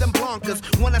 Sonia's, and Blancas.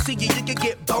 When I see you, you can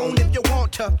get boned if you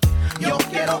want to. Yo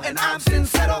quiero and I'm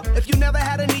sincero. If you never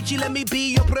had a Nietzsche, let me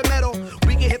be your primero.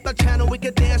 We can hit the channel, we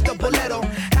can dance the boleto.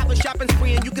 Have a shopping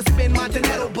spree and you can spend my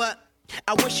dinero, but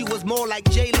I wish you was more like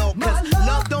J-Lo, cause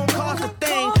love don't cost a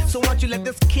thing. So why don't you let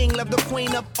this king love the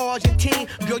queen of Argentine?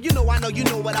 Girl, you know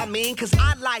what I mean, cause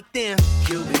I like them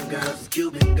Cuban girls,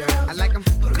 I like them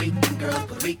Puerto Rican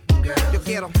girls, yo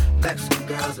quiero Mexican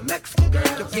girls, Mexican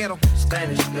girls, yo quiero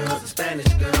Spanish girls,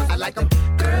 I like them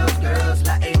girls,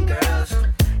 Latin girls,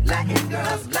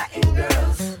 Latin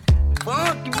girls.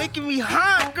 Fuck, you're making me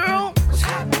hot, girl. What's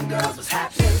happening, girls, what's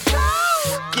happening?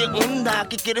 ¿Qué onda?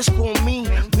 ¿Qué quieres con mí?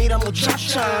 Mira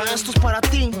muchacha, esto es para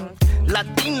ti.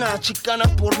 Latina, chicana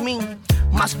por mí.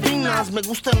 Más finas, me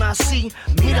gustan así.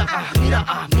 Mira, mira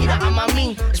a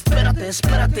mami.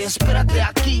 Espérate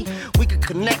aquí. We can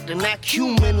connect and act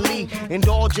humanly.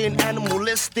 Indulge in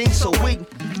animalistic, so we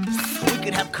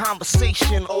could have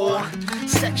conversation or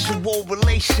sexual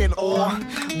relation, or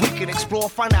we could explore,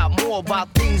 find out more about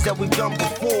things that we've done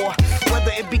before.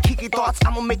 Whether it be kiki thoughts,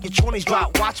 I'ma make your 20s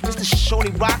drop. Watch Mr.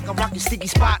 Shoney rock, I rock your sticky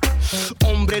spot.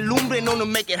 Hombre lumbre, known to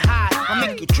make it high. I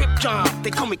make you trip jump, they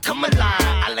call me come alive.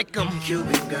 I like them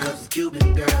Cuban girls,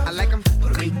 I like them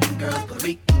Puerto Rican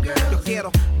girls, yo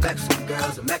quiero Mexican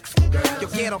girls, Mexican girls, yo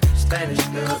quiero Spanish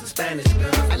girls,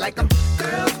 I like them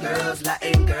girls,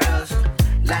 Latin girls,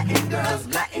 Latin girls,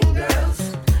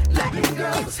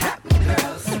 what's happening,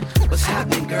 girls? What's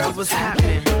happening, girls? What's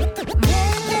happening?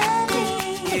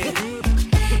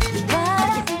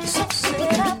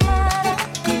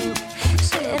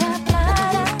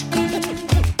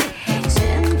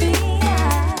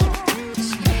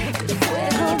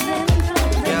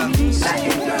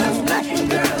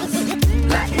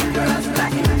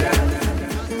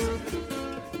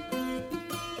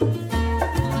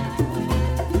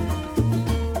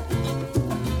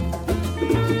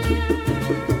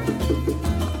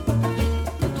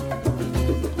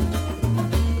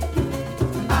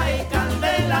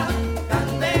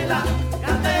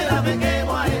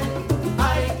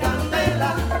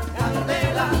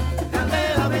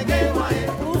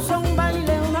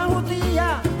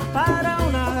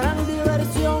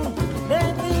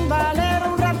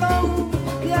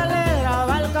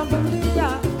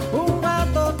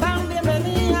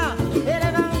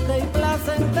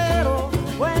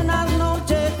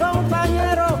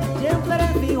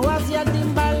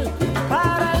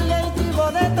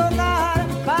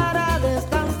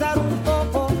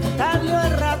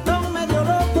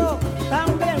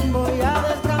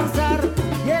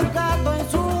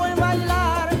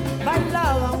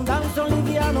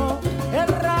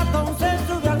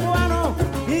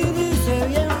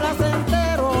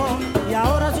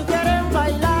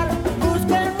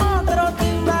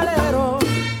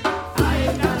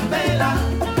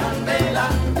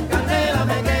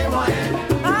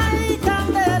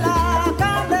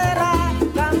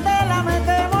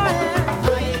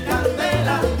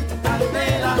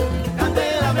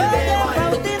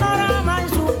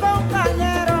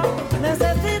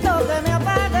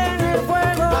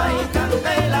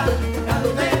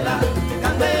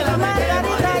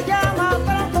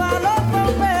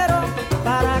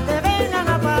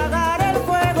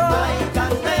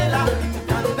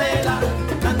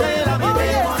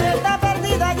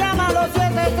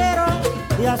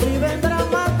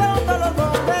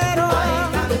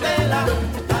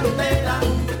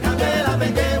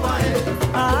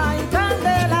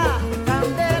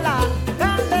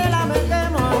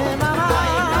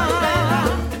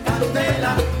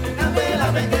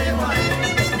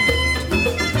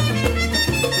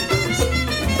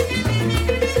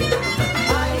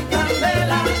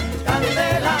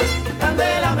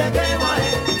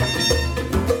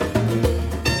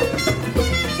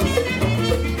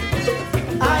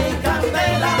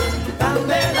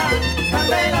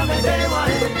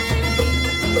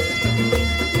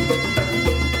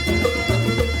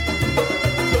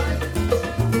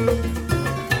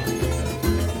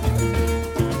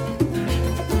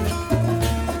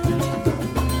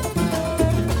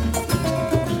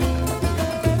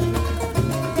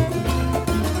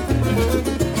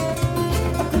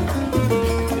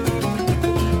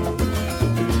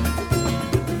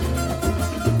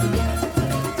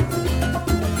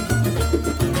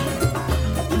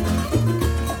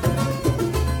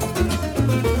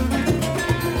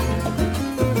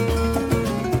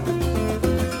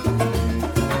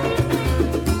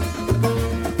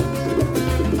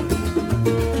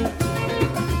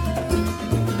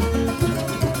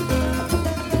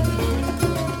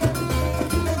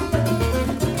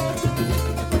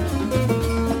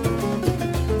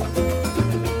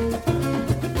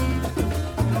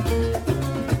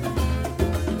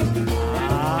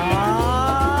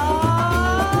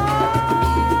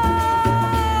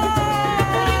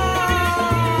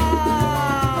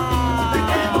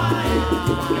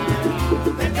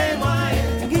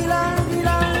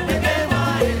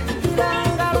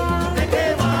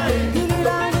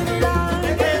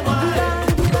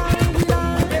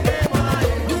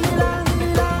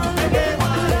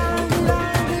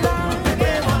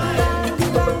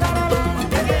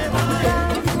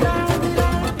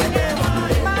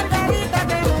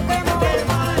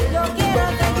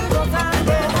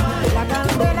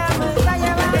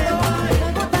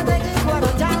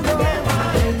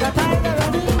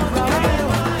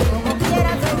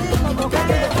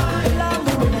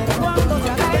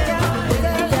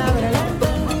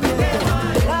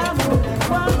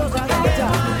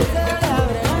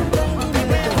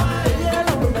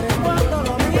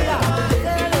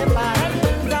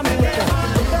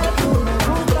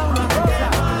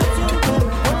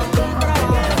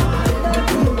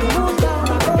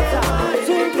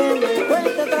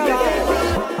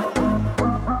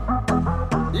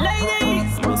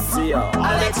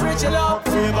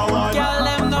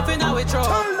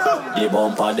 the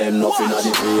bumper, them nothing at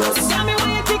the place. Tell me when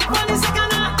you kick on the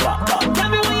second hand. Tell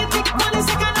me when you kick on the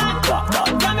second hand.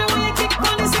 Tell me when you kick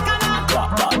on the second hand.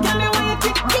 Tell me when you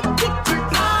kick on.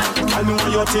 Tell me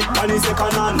when you tick on the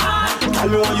second hand. Tell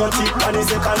me when you tick on the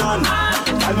second hand.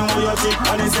 Tell me when you tick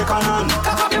on the second hand.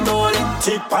 Cock up your booty.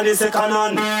 Tick on the second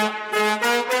hand.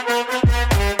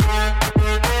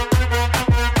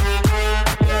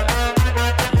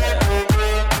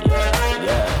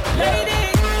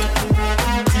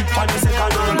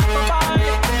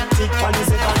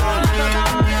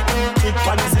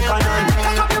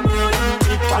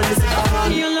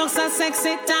 You look so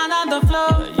sexy down on the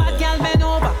floor. Bad girl bend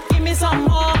over, give me some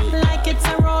more. Like it's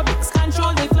aerobics,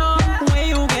 control the flow. Where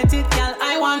you get it, girl,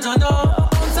 I want to know.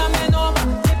 Bounce and bend over,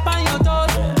 tip on your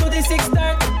toes. To the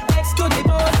 630, X to the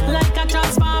toe. Like a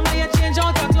transformer, you change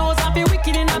out your clothes. I feel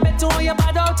wicked in a bed to you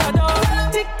bad out your door.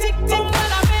 Tick, tick, tick,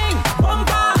 bada bing,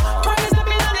 bumper. Party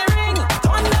stepping on the ring,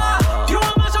 thunder. You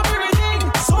want mash up everything,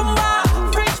 Zumba.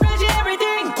 French veggie,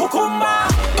 everything, cucumber.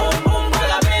 Boom, boom,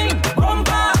 bada bing,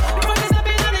 bumper. Party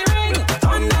stepping on the ring,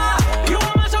 thunder. You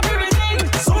want mash up everything,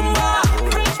 Zumba.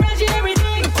 French veggie,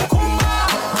 everything, cucumber.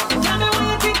 Tell me when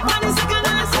you tick on the second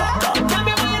hand. Tell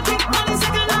me when you tick on the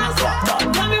second hand.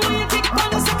 Tell me when you tick on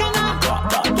the second hand.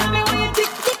 Tell me when you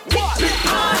tick, tick, tick, tick.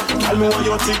 Tell me when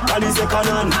you tick on the second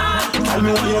hand. Tell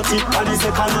me when you tick on the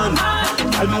second hand.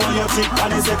 Tell me when you tick on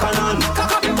the second hand.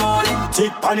 Cock up your booty.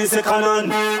 Tick on the second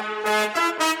hand.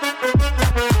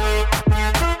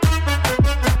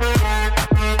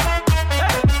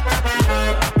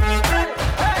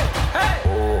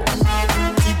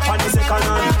 Tick on the second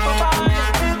hand.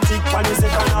 Tick on the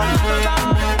second hand.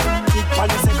 Tick on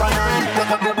the second hand.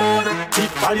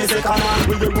 Tick on the second hand.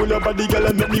 Will you roll your body, girl,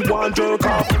 and make me want jerk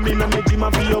off? Me nah make gym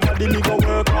and feel your body, me go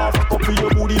work off. Fuck up for your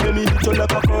booty, let me hit you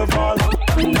like a curveball.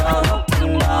 Roll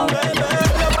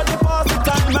your body past the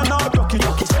time and now rock it.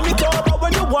 Send it over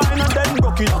when you whine and then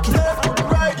rock it. Left,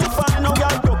 right, you find now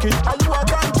girl rock it. And you a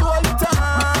control the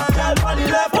time. Girl, body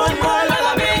left, body right.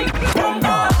 Bada bing,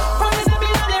 bumper. Party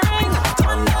stepping on the ring,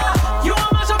 thunder. You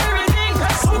want mash up everything,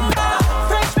 Zumba.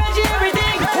 Fresh veggie,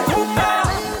 everything, cucumber.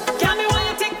 Tell me when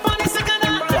you tick on the second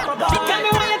hand. Tell me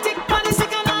when you tick on the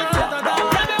second hand. Tell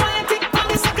me when you tick on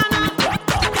the second hand.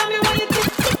 Tell me when you tick,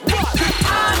 tick, tick.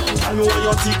 Tell me when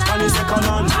you tick on the second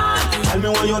hand. Tell me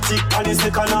when you tick on the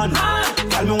second hand.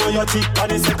 Tell me when you tick on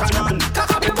the second hand.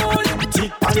 Cock up your booty.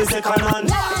 Tick on the second hand.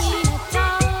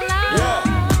 Yeah.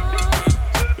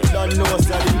 You don't know what's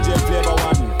that DJ Flavor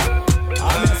one.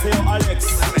 I'm gonna say Alex.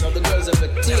 You know the girls are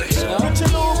petite, you know? What you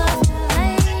know?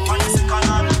 On the second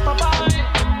hand.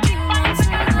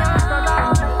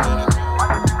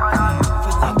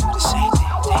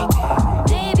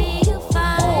 Maybe you'll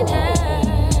find her.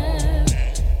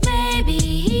 Maybe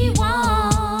he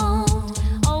won't.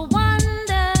 Oh,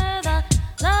 wonder the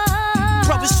love.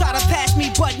 Brothers try to pass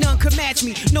me, but none can match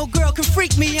me. No girl can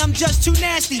freak me, I'm just too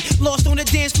nasty. Lost on the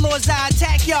dance floors, I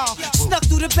attack y'all. Snuck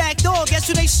through the back door, guess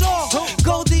who they saw?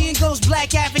 Goldie and Ghost,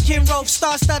 black African rope,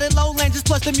 star-studded lowlanders,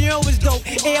 plus the mural was dope.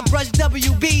 Airbrush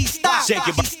WB, stop. Shake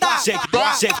your body,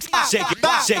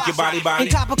 shake your body, And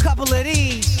cop a couple of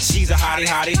these. She's a hottie,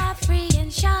 hottie. Godfrey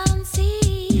and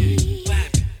Chauncey.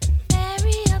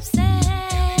 Very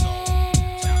upset.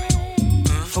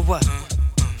 For what?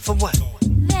 For what?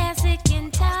 They're sick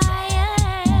and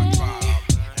tired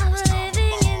of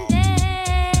living in debt.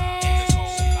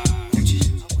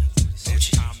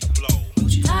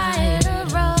 Tired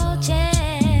of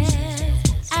roaches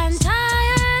and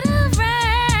tired of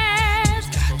rats.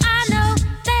 I know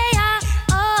they are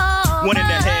all One in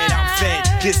the head, I'm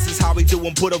fed. This is how we do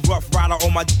 'em. Put a rough rider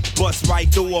on my bust right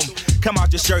through 'em. Come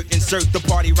out your shirt, insert the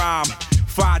party rhyme.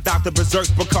 Fried Dr. Berserk,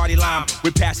 Bacardi Lime.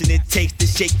 With passionate taste to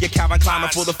shake your Calvin Klein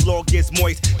before the floor gets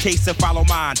moist. Case and follow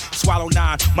mine. Swallow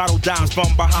 9, model dimes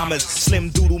from Bahamas. Slim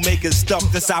doodle makers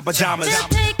stuffed inside pajamas. to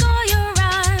take all your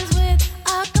rhymes with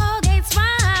a Colgate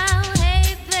smile.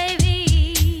 Hey,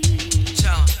 baby.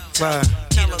 Tell her,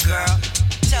 girl.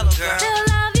 Tell her, girl. They'll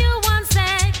love you one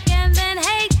second, then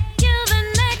hate you the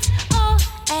next. Oh,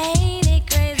 ain't it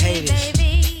crazy, Haters.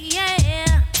 baby?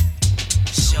 Yeah.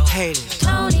 Haters.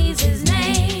 Tony's his name.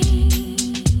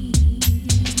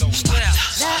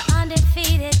 The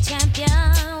undefeated champion.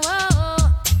 Whoa,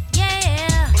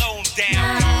 yeah.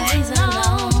 Now he's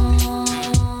alone.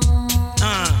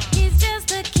 He's just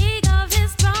the king of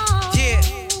his throne. Yeah.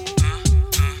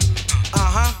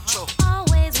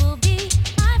 Always will be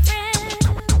my friend.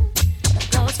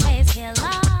 Ghostface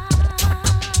killer.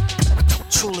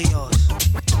 Truly yours.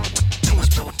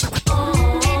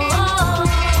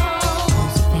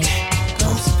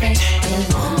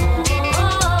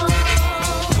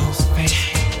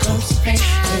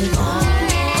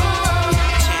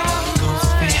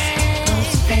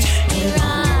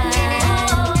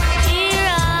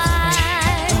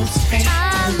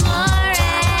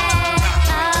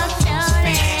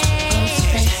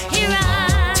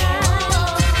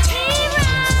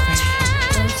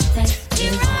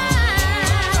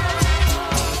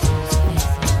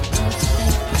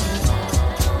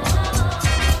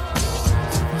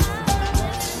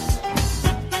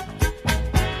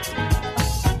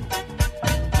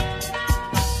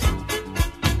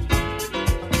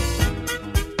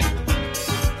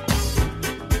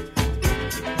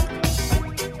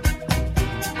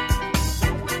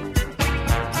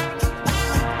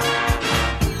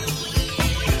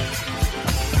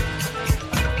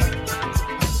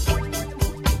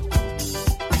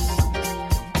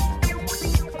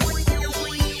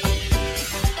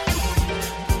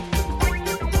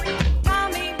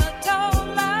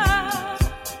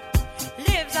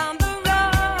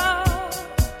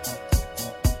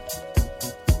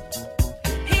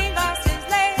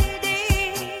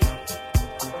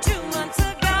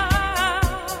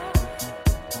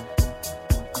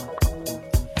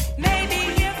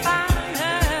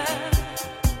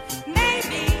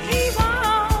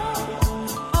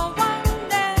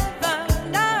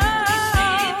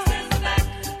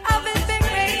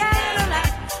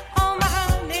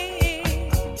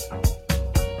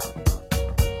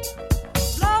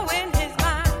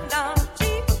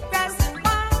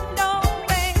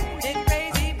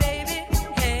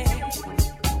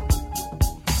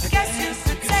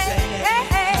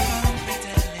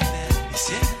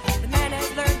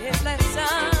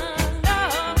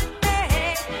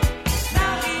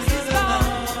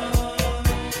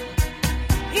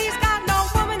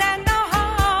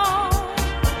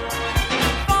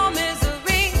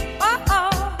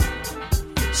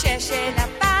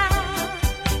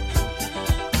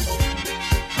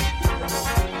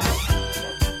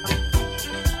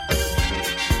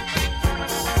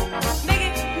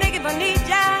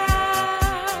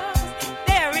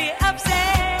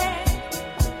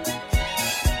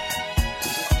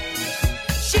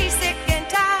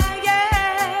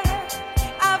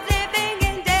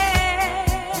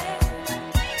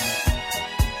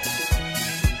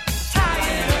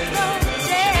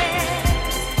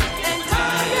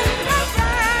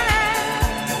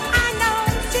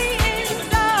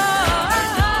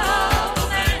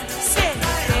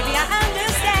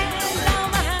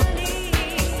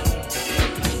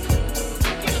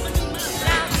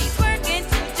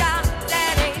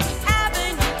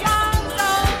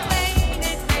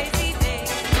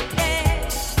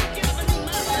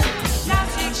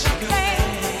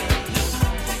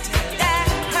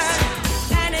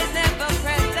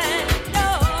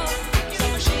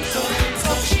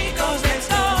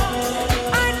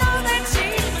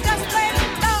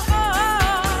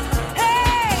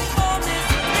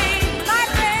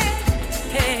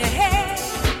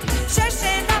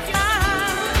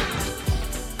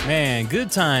 Good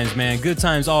times, man. Good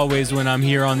times always when I'm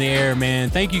here on the air,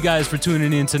 man. Thank you guys for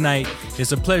tuning in tonight.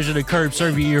 It's a pleasure to curb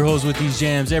serve your ear holes with these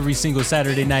jams every single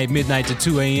Saturday night, midnight to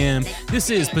 2 a.m. This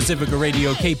is Pacifica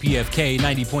Radio, KPFK,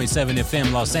 90.7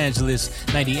 FM Los Angeles,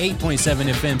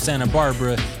 98.7 FM Santa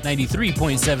Barbara,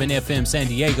 93.7 FM San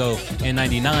Diego, and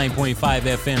 99.5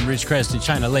 FM Ridgecrest and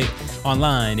China Lake.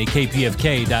 Online at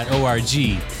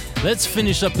kpfk.org. Let's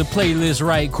finish up the playlist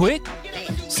right quick.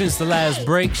 Since the last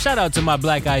break, shout out to my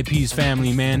Black Eyed Peas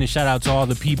family, man, and shout out to all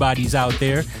the Peabodys out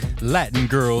there. Latin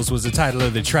Girls was the title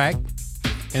of the track.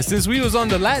 And since we was on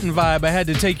the Latin vibe, I had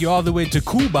to take you all the way to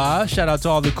Cuba. Shout out to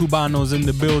all the Cubanos in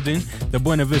the building. The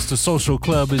Buena Vista Social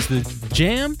Club is the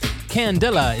jam.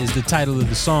 Candela is the title of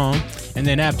the song. And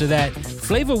then after that,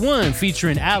 Flavor One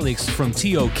featuring Alex from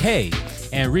TOK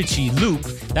and Richie Loop.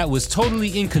 That was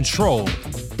Totally in Control.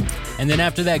 And then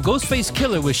after that, Ghostface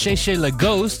Killer with Chez Chez La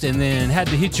Ghost, and then had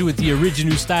to hit you with the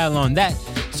original style on that.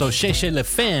 So Chez Chez La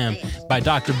Femme by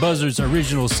Dr. Buzzard's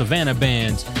original Savannah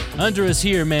Band. Under us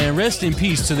here, man, rest in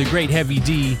peace to the great Heavy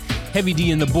D. Heavy D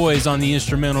and the boys on the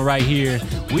instrumental right here.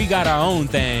 We got our own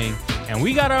thing. And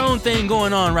we got our own thing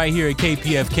going on right here at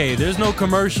KPFK. There's no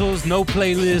commercials, no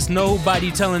playlists,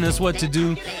 nobody telling us what to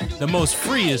do. The most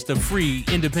freest of free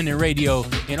independent radio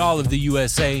in all of the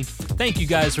USA. Thank you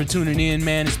guys for tuning in,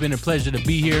 man. It's been a pleasure to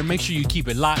be here. Make sure you keep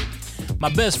it locked. My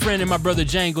best friend and my brother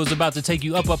Django is about to take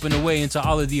you up and away into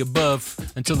all of the above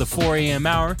until the 4 a.m.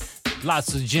 hour.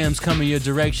 Lots of gems coming your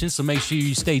direction, so make sure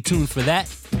you stay tuned for that.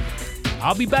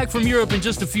 I'll be back from Europe in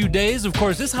just a few days. Of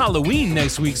course, it's Halloween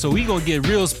next week, so we gonna get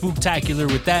real spooktacular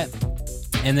with that.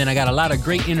 And then I got a lot of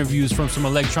great interviews from some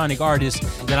electronic artists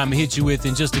that I'm gonna hit you with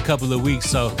in just a couple of weeks.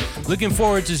 So looking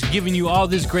forward to giving you all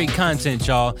this great content,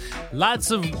 y'all.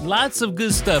 Lots of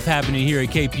good stuff happening here at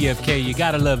KPFK. You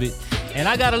gotta love it. And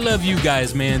I gotta love you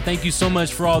guys, man. Thank you so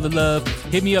much for all the love.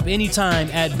 Hit me up anytime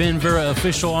at Ben Vera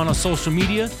Official on our social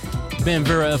media.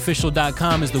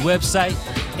 BenVeraOfficial.com is the website.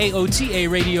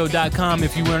 AOTARadio.com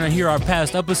if you want to hear our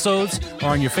past episodes, or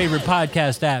on your favorite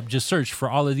podcast app, just search for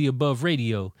All of the Above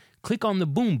Radio. Click on the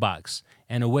boombox,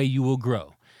 and away you will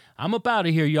grow. I'm up out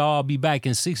of here, y'all. I'll be back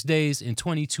in 6 days and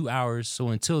 22 hours. So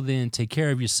until then, take care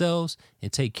of yourselves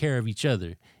and take care of each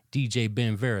other. DJ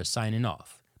Ben Vera signing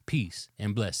off. Peace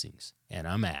and blessings. And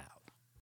I'm out.